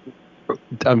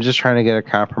 I'm just trying to get a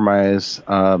compromise.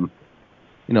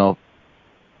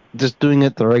 Just doing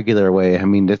it the regular way. I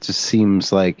mean, it just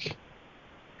seems like,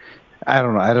 I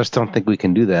don't know. I just don't think we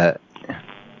can do that.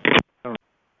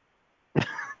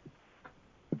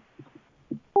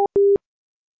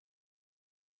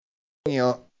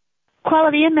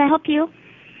 Quality Inn, may I help you?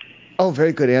 Oh,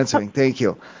 very good answering. Thank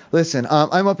you. Listen,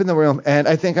 I'm up in the room, and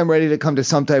I think I'm ready to come to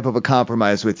some type of a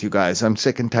compromise with you guys. I'm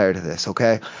sick and tired of this,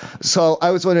 okay? So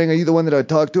I was wondering, are you the one that I'd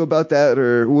talk to about that,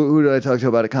 or who did I talk to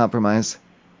about a compromise?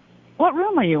 What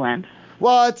room are you in?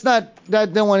 Well, it's not, I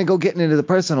don't want to go getting into the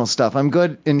personal stuff. I'm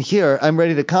good in here. I'm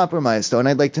ready to compromise, though, and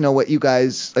I'd like to know what you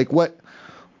guys, like, what,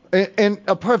 in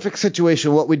a perfect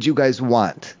situation, what would you guys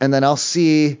want? And then I'll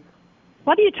see.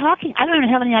 What are you talking? I don't even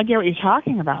have any idea what you're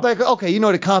talking about. Like, okay, you know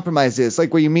what a compromise is,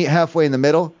 like where you meet halfway in the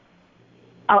middle?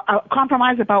 A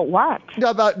compromise about what? No,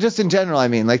 about just in general, I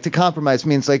mean. Like, to compromise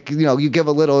means, like, you give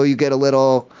a little, you get a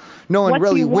little. No one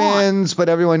really wins, but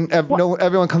everyone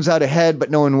comes out ahead, but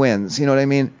no one wins. You know what I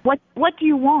mean? What do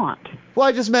you want? Well,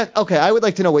 I just meant, okay, I would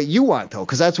like to know what you want, though,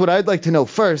 because that's what I'd like to know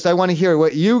first. I want to hear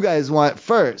what you guys want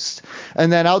first.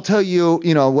 And then I'll tell you,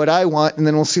 what I want, and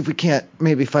then we'll see if we can't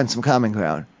maybe find some common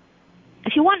ground.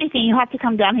 If you want anything, you have to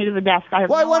come down here to the desk. I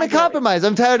want to compromise.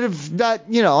 I'm tired of that,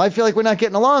 I feel like we're not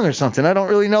getting along or something. I don't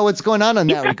really know what's going on in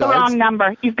that regard. You've got the wrong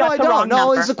number. You've got the wrong number.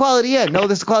 No, it's the Quality Inn. No,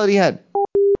 this is Quality Inn.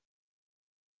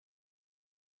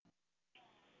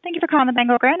 Thank you for calling the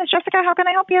Bengal Grand. It's Jessica. How can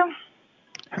I help you?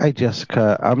 Hi,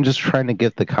 Jessica. I'm just trying to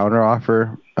get the counter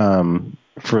offer.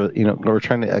 We're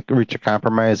trying to reach a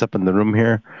compromise up in the room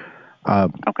here.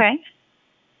 Okay.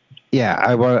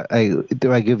 Yeah,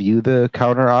 do I give you the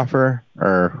counter offer,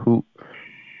 or who?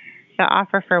 The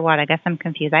offer for what? I guess I'm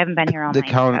confused. I haven't been here all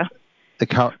night. The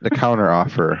counter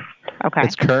offer. Okay.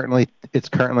 It's currently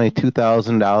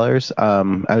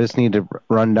 $2,000. I just need to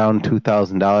run down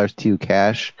 $2,000 to you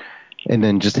cash, and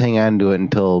then just hang on to it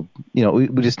until we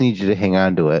just need you to hang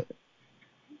on to it.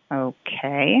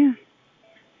 Okay.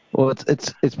 Well,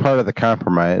 it's part of the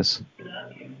compromise.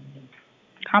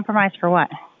 Compromise for what?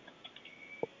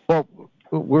 Well,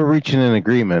 we're reaching an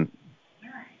agreement.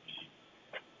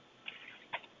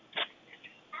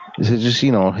 So just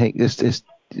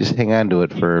just hang on to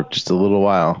it for just a little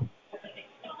while.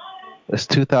 It's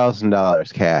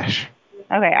 $2,000 cash.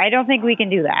 Okay, I don't think we can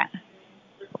do that.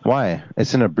 Why?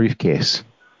 It's in a briefcase.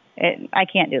 I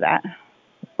can't do that.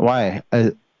 Why?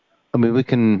 I mean, we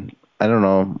can. I don't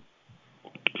know.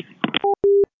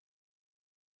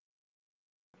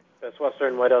 That's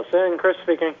Western White House Inn. Chris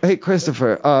speaking. Hey,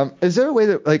 Christopher. Is there a way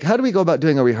that, like, how do we go about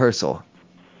doing a rehearsal?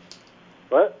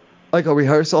 What? Like a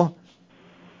rehearsal?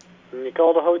 You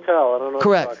called a hotel. I don't know.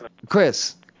 Correct. What you're talking about.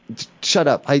 Chris, shut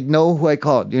up. I know who I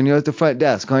called. You're at the front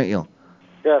desk, aren't you?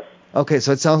 Yes. Okay,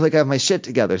 so it sounds like I have my shit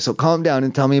together. So calm down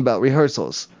and tell me about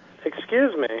rehearsals.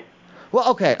 Excuse me.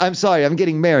 Well, okay, I'm sorry. I'm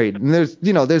getting married. And there's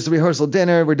the rehearsal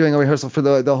dinner. We're doing a rehearsal for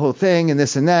the whole thing and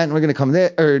this and that. And we're going to come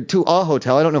there or to a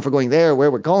hotel. I don't know if we're going there or where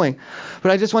we're going.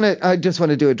 But I just want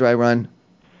to do a dry run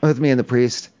with me and the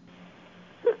priest.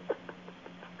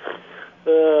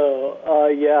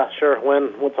 Yeah, sure. When?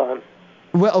 What time?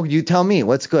 Well, you tell me.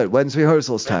 What's good? When's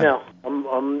rehearsals time? Right now.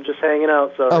 I'm just hanging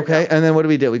out. So. Okay, right and then what do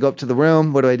we do? We go up to the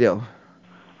room. What do I do?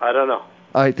 I don't know.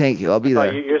 All right, thank you. I'll be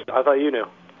there. I thought you knew.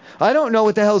 I don't know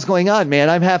what the hell's going on, man.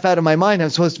 I'm half out of my mind. I'm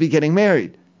supposed to be getting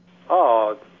married.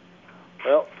 Oh,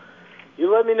 well,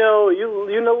 you let me know.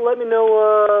 Let me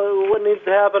know what needs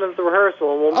to happen at the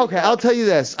rehearsal. And okay, I'll tell you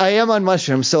this. I am on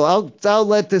mushrooms, so I'll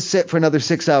let this sit for another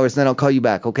 6 hours, and then I'll call you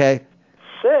back. Okay?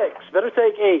 6. Better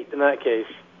take 8 in that case.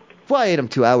 Well, I ate them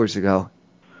 2 hours ago.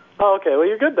 Oh, okay. Well,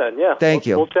 you're good then. Yeah. Thank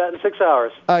you. We'll chat in 6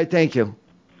 hours. All right. Thank you.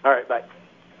 All right. Bye.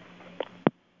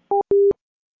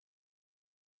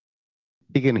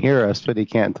 He can hear us, but he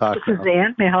can't talk. This is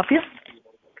Ann. May I help you?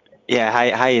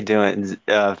 Yeah, how you doing,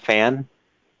 Fan?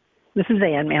 This is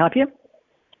Ann. May I help you?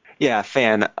 Yeah,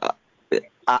 Fan.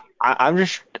 I'm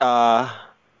just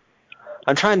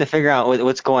I'm trying to figure out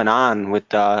what's going on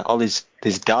with all these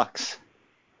ducks.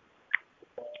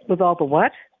 With all the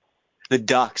what? The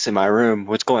ducks in my room.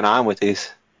 What's going on with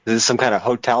these? Is this some kind of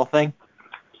hotel thing?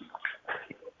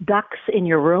 Ducks in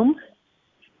your room?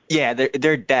 Yeah,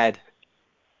 they're dead.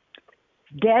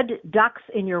 Dead ducks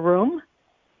in your room?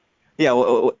 Yeah,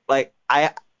 like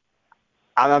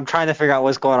I'm trying to figure out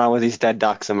what's going on with these dead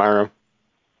ducks in my room.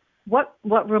 What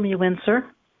room are you in, sir?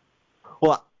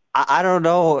 Well, I don't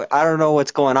know. I don't know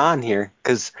what's going on here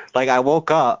because, like, I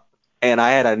woke up and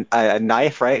I had a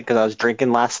knife, right? Because I was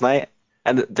drinking last night,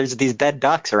 and there's these dead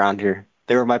ducks around here.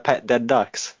 They were my pet dead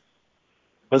ducks.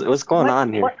 What's going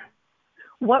on here?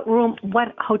 What room?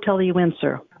 What hotel are you in,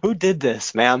 sir? Who did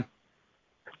this, ma'am?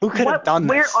 Who could have done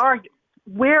this?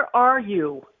 Where are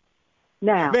you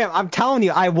now? Ma'am, I'm telling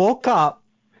you, I woke up.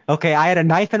 Okay, I had a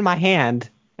knife in my hand,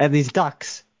 and these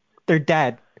ducks, they're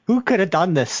dead. Who could have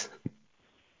done this?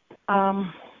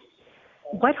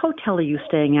 What hotel are you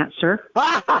staying at, sir?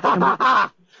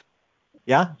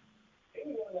 Yeah?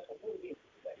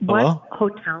 What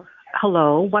hotel?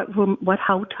 Hello? What room? What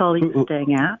hotel are you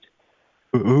staying at?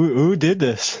 Who did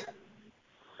this?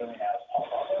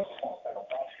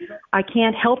 I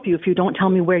can't help you if you don't tell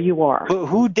me where you are.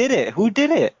 Who did it? Who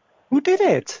did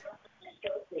it?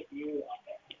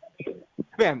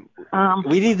 Ma'am,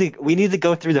 we need to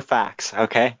go through the facts,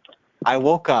 okay? I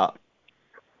woke up,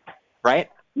 right?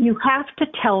 You have to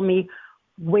tell me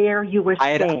where you were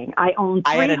staying. I own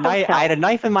three hotels. I had a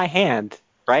knife in my hand,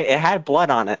 right? It had blood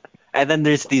on it. And then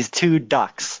there's these 2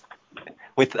 ducks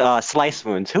with slice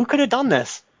wounds. Who could have done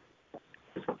this?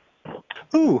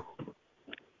 Who?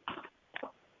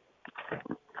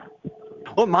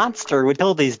 What monster would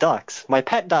kill these ducks? My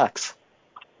pet ducks.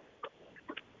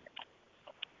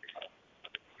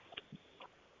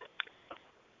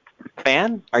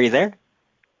 Fan, are you there?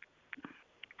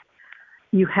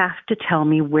 You have to tell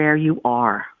me where you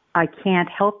are. I can't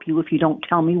help you if you don't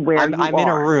tell me where you are.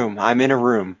 I'm in a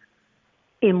room.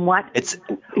 In what? Is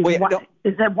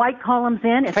that White Columns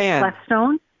Inn? Is it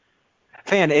Clefstone?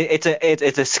 Fan,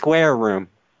 it's a square room.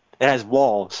 It has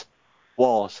walls.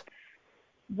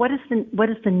 What is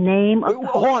the name of the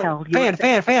hotel?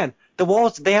 Fan. The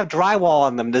walls, they have drywall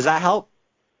on them. Does that help?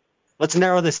 Let's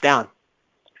narrow this down.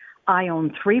 I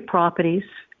own 3 properties.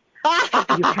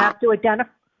 You have to identify.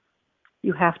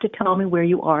 You have to tell me where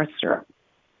you are, sir.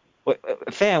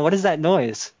 Fan, what is that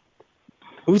noise?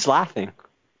 Who's laughing?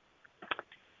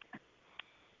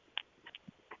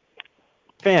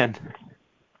 Fan.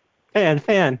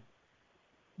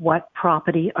 What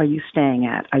property are you staying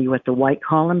at? Are you at the White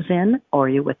Columns Inn or are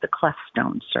you at the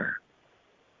Clefstone, sir?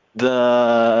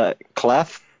 The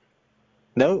Clef?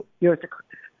 No. You're at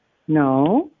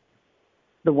No.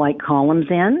 The White Columns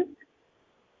Inn?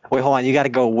 Wait, hold on. You got to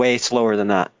go way slower than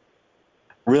that.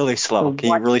 Really slow. Can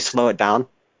you really slow it down?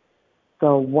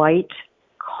 The White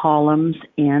Columns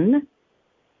Inn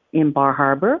in Bar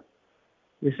Harbor.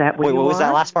 Is that where you are? What was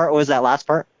that last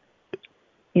part?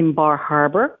 In Bar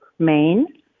Harbor, Maine.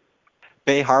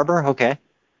 Bay Harbor? Okay.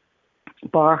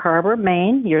 Bar Harbor,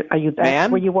 Maine. Are you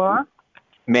back where you are?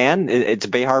 Man? It's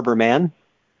Bay Harbor, Man?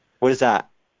 What is that?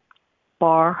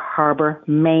 Bar Harbor,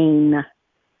 Maine.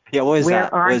 Yeah, what is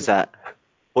that? What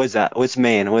is that? What's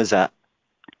Maine? What is that?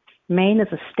 Maine is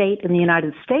a state in the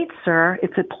United States, sir.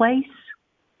 It's a place.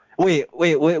 Wait,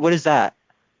 what is that?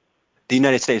 The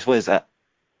United States, what is that?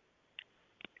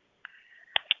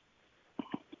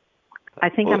 I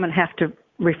think I'm going to have to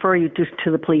refer you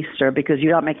to the police, sir, because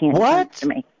you're not making any sense to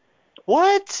me.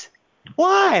 What?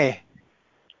 Why?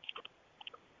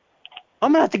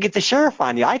 I'm going to have to get the sheriff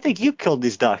on you. I think you killed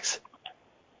these ducks.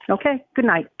 Okay, good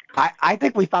night. I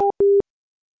think we found...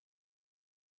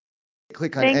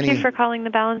 Thank you for calling the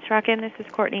Balance Rock Inn. This is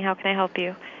Courtney. How can I help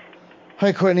you?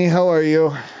 Hi, Courtney. How are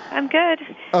you? I'm good.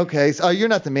 Okay. So, you're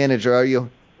not the manager, are you?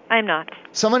 I'm not.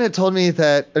 Someone had told me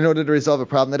that in order to resolve a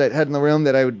problem that I had in the room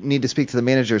that I would need to speak to the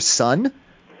manager's son.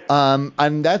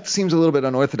 And that seems a little bit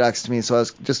unorthodox to me, so I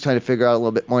was just trying to figure out a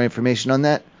little bit more information on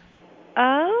that.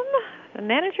 The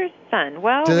manager's son.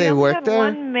 Well, Do they we work have there?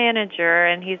 one manager,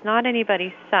 and he's not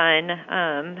anybody's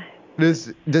son.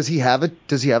 Does he have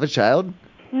a child?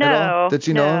 No. At all that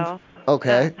you know of?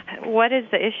 Okay. What is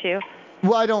the issue?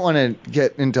 Well, I don't want to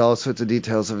get into all sorts of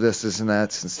details of this and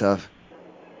that and stuff.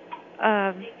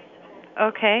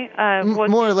 Okay.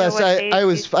 More or less,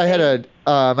 I had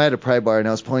a pry bar and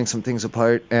I was pulling some things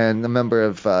apart, and a member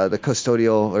of the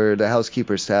custodial or the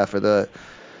housekeeper staff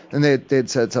and they'd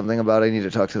said something about I need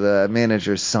to talk to the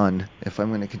manager's son if I'm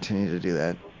going to continue to do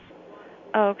that.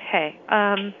 Okay.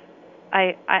 I'm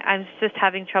just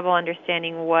having trouble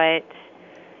understanding what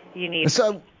you need.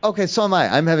 So am I.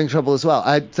 I'm having trouble as well.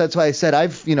 That's why I said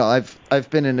I've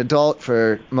been an adult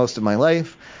for most of my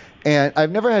life, and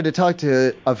I've never had to talk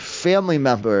to a family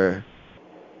member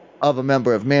of a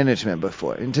member of management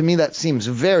before. And to me that seems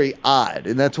very odd,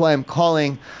 and that's why I'm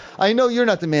calling. I know you're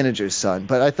not the manager's son,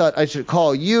 but I thought I should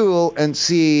call you and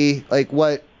see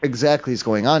what exactly is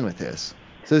going on with this.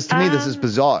 So to me this is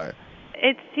bizarre.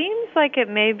 It seems like it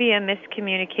may be a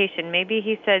miscommunication. Maybe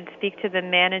he said speak to the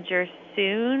manager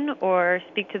soon or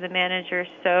speak to the manager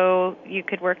so you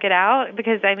could work it out,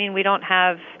 because we don't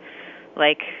have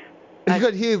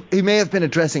he may have been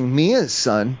addressing me as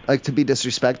son, to be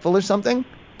disrespectful or something.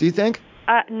 Do you think?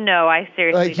 No, I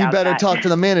seriously doubt you better that. talk to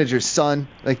the manager's son,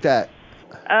 like that.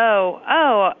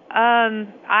 I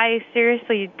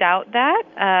seriously doubt that.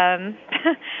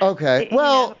 Okay.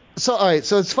 Well, so all right.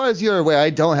 So as far as you're aware, I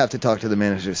don't have to talk to the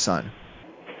manager's son.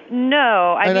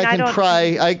 No, I can don't.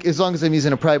 pry. As long as I'm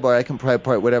using a pry bar, I can pry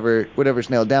apart whatever's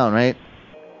nailed down, right?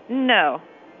 No.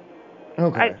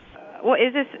 Okay. Well,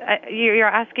 is this you're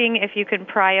asking if you can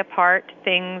pry apart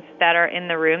things that are in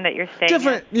the room that you're staying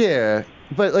Different, yeah.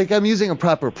 But like I'm using a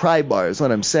proper pry bar is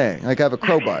what I'm saying. Like I have a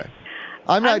crowbar.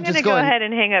 I'm not just go ahead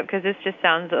and hang up because this just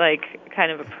sounds like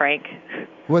kind of a prank.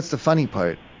 What's the funny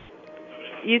part?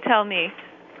 You tell me.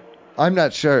 I'm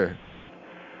not sure.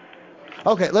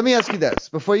 Okay, let me ask you this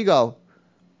before you go.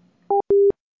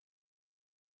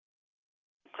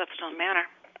 Cliffstone Manor.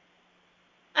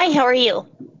 Hi, how are you?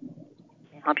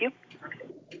 Can I help you?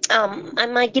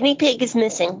 My guinea pig is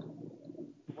missing.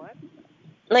 What?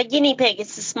 My guinea pig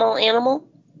is a small animal.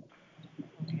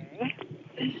 Okay.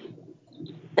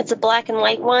 It's a black and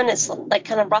white one. It's like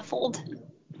kind of ruffled.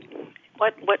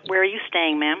 Where are you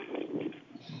staying, ma'am?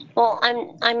 Well,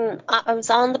 I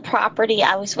was on the property.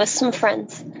 I was with some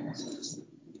friends.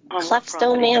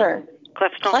 Cliffstone Manor.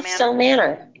 Cliffstone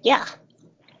Manor. Yeah.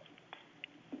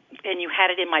 And you had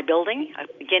it in my building? A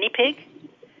guinea pig?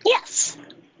 Yes.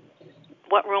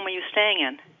 What room are you staying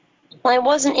in? Well, I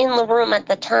wasn't in the room at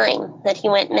the time that he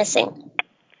went missing.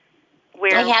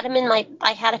 Where? I had him in my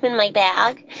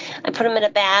bag. I put him in a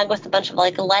bag with a bunch of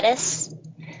like lettuce.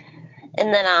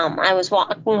 And then I was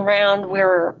walking around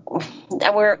where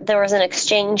there was an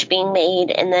exchange being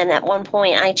made, and then at one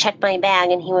point I checked my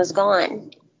bag and he was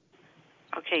gone.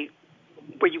 Okay.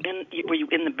 Were you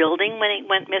in the building when he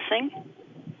went missing?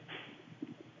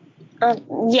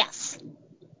 Yes.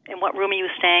 And what room are you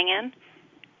staying in?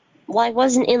 Well, I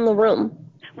wasn't in the room.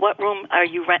 What room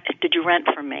did you rent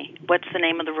from me? What's the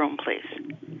name of the room, please?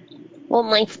 Well,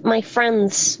 my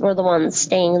friends were the ones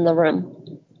staying in the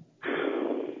room.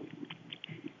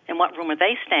 And what room are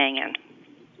they staying in?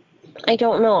 I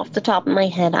don't know off the top of my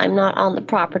head. I'm not on the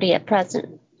property at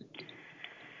present.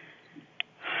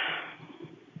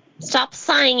 Stop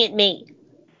sighing at me.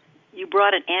 You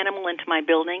brought an animal into my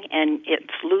building, and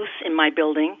it's loose in my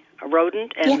building, a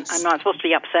rodent, and yes. I'm not supposed to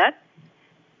be upset?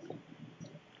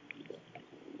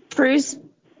 Bruce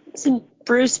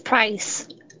Price.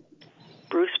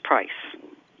 Bruce Price.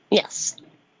 Yes.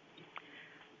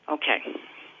 Okay.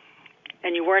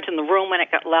 And you weren't in the room when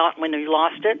it got loud when you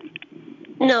lost it?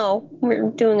 No, we're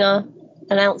doing an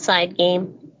outside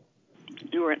game.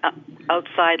 You were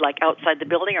outside, like outside the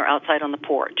building, or outside on the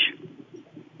porch?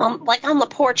 Like on the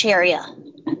porch area.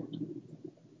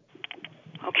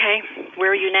 Okay.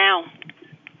 Where are you now?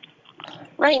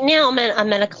 Right now,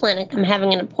 I'm at a clinic. I'm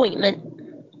having an appointment.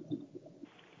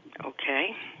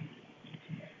 Okay.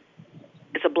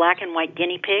 It's a black and white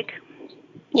guinea pig?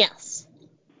 Yes.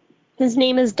 His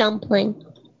name is Dumpling.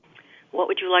 What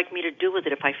would you like me to do with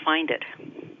it if I find it?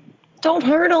 Don't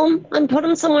hurt him and put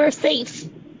him somewhere safe.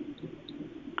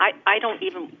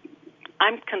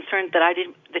 I'm concerned that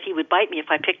he would bite me if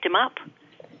I picked him up.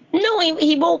 No,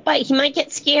 he won't bite. He might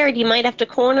get scared. You might have to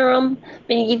corner him.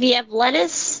 Maybe if you have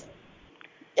lettuce,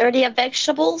 or do you have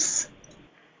vegetables?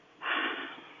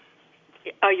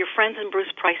 Are your friends in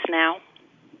Bruce Price now?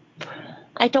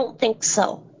 I don't think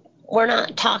so. We're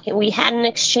not talking. We had an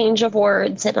exchange of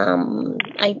words, and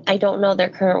I don't know their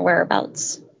current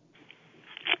whereabouts.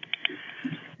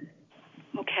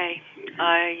 Okay,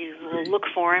 I will look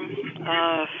for him.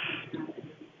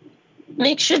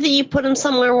 Make sure that you put him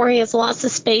somewhere where he has lots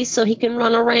of space so he can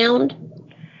run around.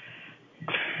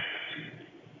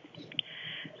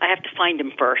 I have to find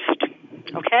him first.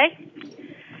 Okay?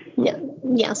 Yeah.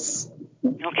 Yes.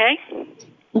 Okay?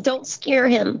 Don't scare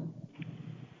him.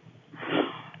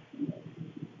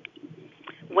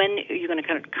 When are you going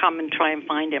to come and try and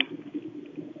find him?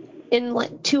 In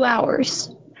like 2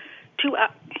 hours. 2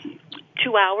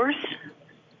 hours?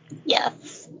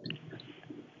 Yes.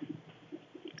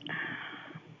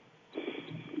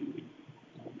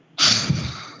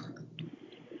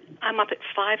 I'm up at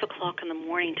 5 o'clock in the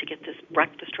morning to get this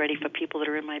breakfast ready for people that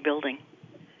are in my building.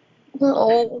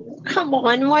 Oh, come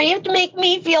on. Why do you have to make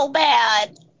me feel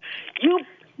bad?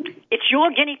 It's your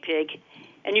guinea pig,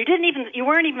 and you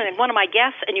weren't even one of my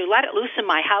guests, and you let it loose in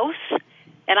my house,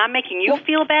 and I'm making you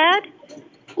feel bad? It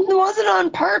wasn't on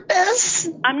purpose.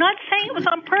 I'm not saying it was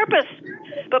on purpose,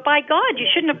 but by God, you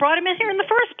shouldn't have brought him in here in the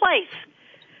first place.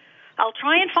 I'll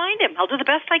try and find him. I'll do the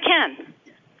best I can.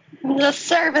 The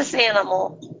service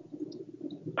animal.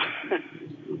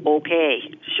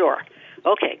 Okay, sure.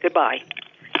 Okay, goodbye.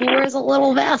 He wears a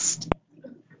little vest.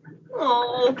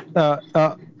 Oh.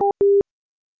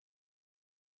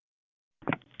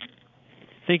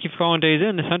 Thank you for calling Days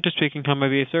In. This is Hunter speaking. How may I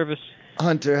be of service?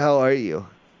 Hunter, how are you?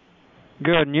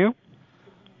 Good, and you?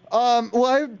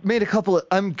 Well,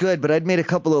 I'm good, but I'd made a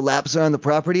couple of laps around the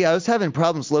property. I was having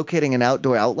problems locating an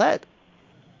outdoor outlet.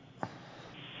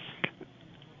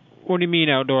 What do you mean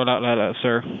outdoor outlet,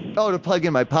 sir? Oh, to plug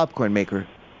in my popcorn maker.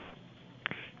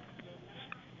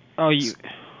 Oh, you...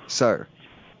 Sir.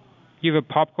 You have a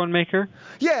popcorn maker?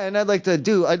 Yeah, and I'd like to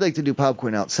do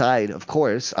popcorn outside, of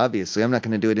course, obviously. I'm not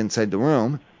going to do it inside the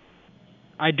room.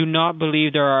 I do not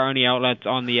believe there are any outlets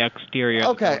on the exterior.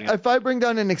 Okay, if I bring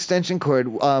down an extension cord,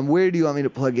 where do you want me to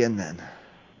plug in then?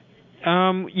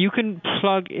 You can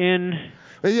plug in...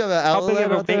 Do you have an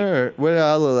outlet out there, or what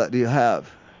outlet do you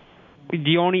have?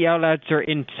 The only outlets are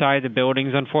inside the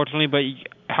buildings, unfortunately, but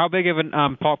how big of a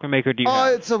popcorn maker do you have?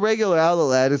 Oh, it's a regular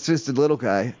outlet. It's just a little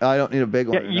guy. I don't need a big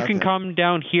one. Yeah, you can come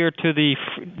down here to the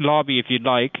lobby if you'd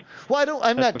like. Well, I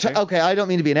don't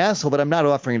mean to be an asshole, but I'm not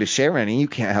offering to share any. You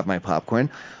can't have my popcorn.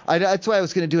 That's why I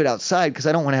was going to do it outside, because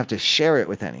I don't want to have to share it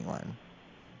with anyone.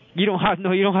 You don't have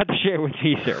to share it with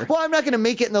me, sir. Well, I'm not going to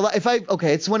make it in the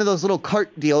it's one of those little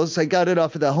cart deals. I got it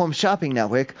off of the Home Shopping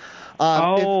Network.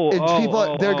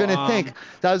 People, they're going to think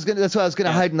that's why I was going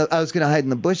to hide in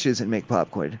the bushes and make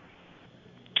popcorn.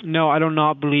 No, I do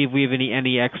not believe we have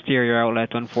any exterior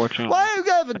outlets, unfortunately.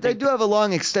 Well, I do have a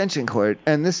long extension cord,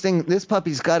 and this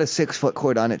puppy's got a 6-foot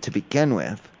cord on it to begin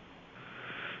with.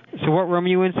 So what room are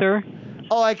you in, sir?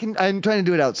 Oh, I'm trying to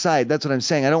do it outside. That's what I'm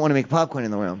saying. I don't want to make popcorn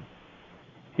in the room.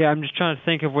 Yeah, I'm just trying to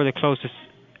think of where the closest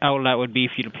outlet would be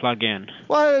for you to plug in.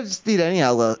 Well, I just need any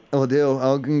outlet will do.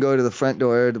 I can go to the front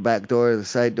door, the back door, the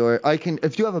side door.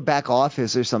 If you have a back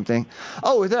office or something.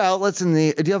 Oh, are there outlets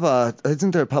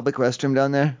isn't there a public restroom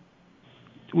down there?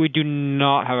 We do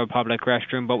not have a public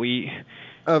restroom, but we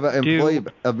an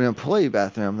employee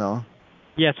bathroom, though.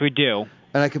 Yes, we do.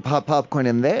 And I could pop popcorn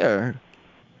in there.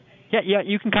 Yeah,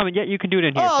 you can come in. Yeah, you can do it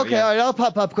in here. Oh, okay, all right. I'll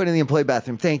pop popcorn in the employee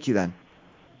bathroom. Thank you, then.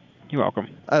 You're welcome.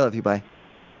 I love you. Bye.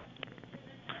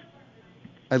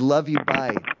 I love you.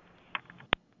 Bye.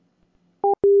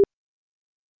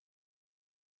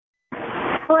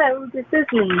 Hello, this is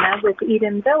Lena with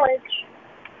Eden Village.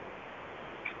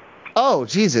 Oh,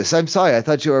 Jesus. I'm sorry. I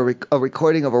thought you were a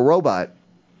recording of a robot.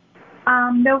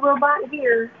 No robot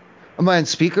here. Am I on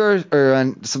speaker or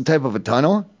on some type of a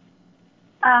tunnel?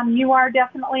 You are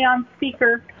definitely on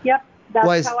speaker. Yep.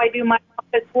 That's how I do my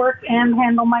office work and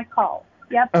handle my calls.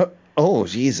 Yep. Oh,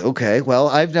 geez. Okay. Well,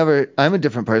 I'm a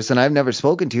different person. I've never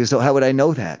spoken to you, so how would I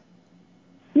know that?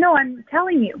 No, I'm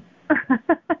telling you.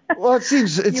 Well, it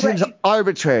seems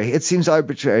arbitrary. It seems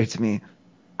arbitrary to me.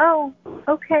 Oh,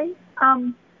 okay.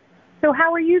 So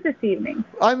how are you this evening?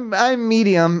 I'm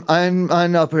medium. I'm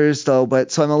on uppers though,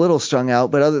 so I'm a little strung out.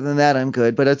 But other than that, I'm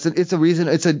good. But it's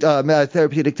a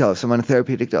therapeutic dose. I'm on a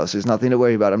therapeutic dose. There's nothing to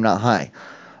worry about. I'm not high.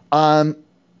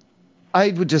 I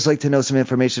would just like to know some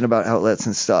information about outlets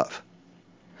and stuff.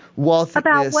 Wall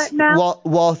thickness. About what now?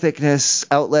 Wall thickness,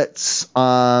 outlets,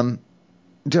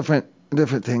 different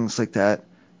things like that.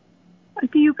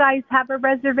 Do you guys have a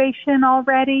reservation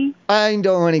already? I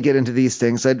don't want to get into these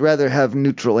things. I'd rather have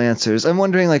neutral answers. I'm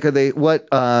wondering, what are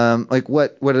the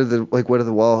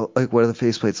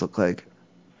faceplates look like?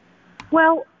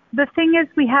 Well, the thing is,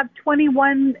 we have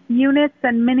 21 units,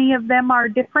 and many of them are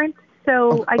different.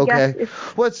 So I guess.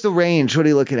 What's the range? What are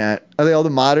you looking at? Are they all the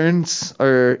moderns,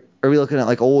 or are we looking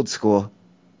at old school?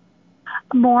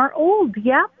 More old,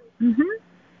 yeah. Mhm.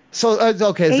 So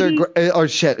okay,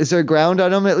 is there a ground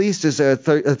on them at least? Is there a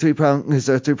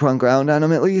three-prong ground on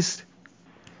them at least?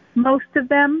 Most of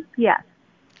them, yes.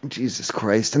 Jesus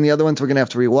Christ! And the other ones we're gonna have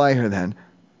to rewire then.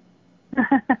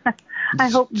 I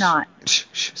hope not.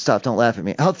 Shh, stop! Don't laugh at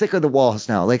me. How thick are the walls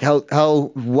now?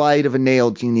 How wide of a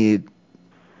nail do you need?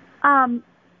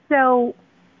 So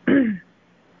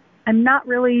I'm not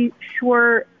really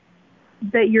sure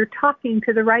that you're talking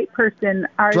to the right person.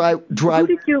 Dry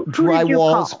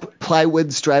walls, call?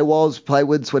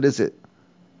 plywoods. What is it?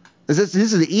 This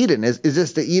is Eden. Is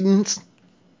this the Edens?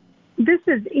 This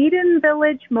is Eden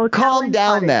Village Motel. Calm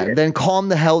down, then calm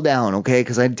the hell down, okay?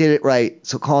 Because I did it right.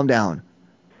 So calm down.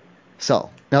 So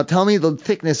now tell me the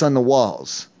thickness on the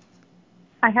walls.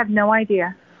 I have no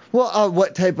idea. Well,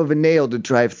 what type of a nail to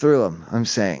drive through them? I'm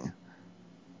saying.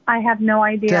 I have no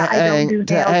idea. I don't do nail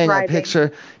driving. To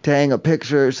hang a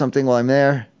picture or something while I'm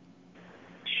there?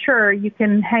 Sure, you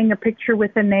can hang a picture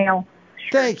with a nail.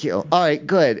 Sure. Thank you. All right,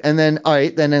 good. And then,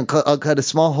 then I'll cut a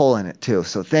small hole in it, too.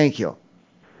 So thank you.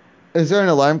 Is there an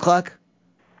alarm clock?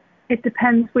 It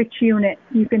depends which unit.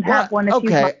 You can have one if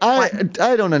you want one.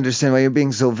 I don't understand why you're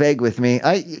being so vague with me.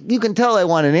 You can tell I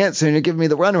want an answer, and you're giving me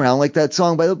the runaround like that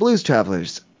song by the Blues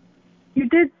Travelers. You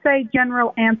did say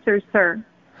general answers, sir.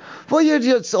 Well, you're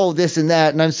just, this and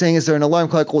that, and I'm saying, is there an alarm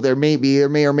clock? Well, there may be, there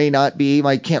may or may not be.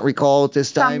 I can't recall at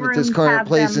this time. At this current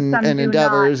place and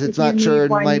endeavors, it's not sure in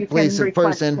my place of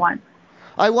person. One.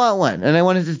 I want one, and I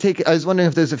wanted to take. I was wondering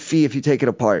if there's a fee if you take it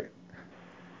apart.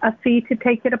 A fee to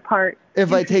take it apart.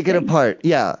 If I take it apart,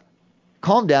 yeah.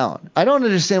 Calm down. I don't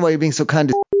understand why you're being so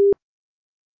condescending.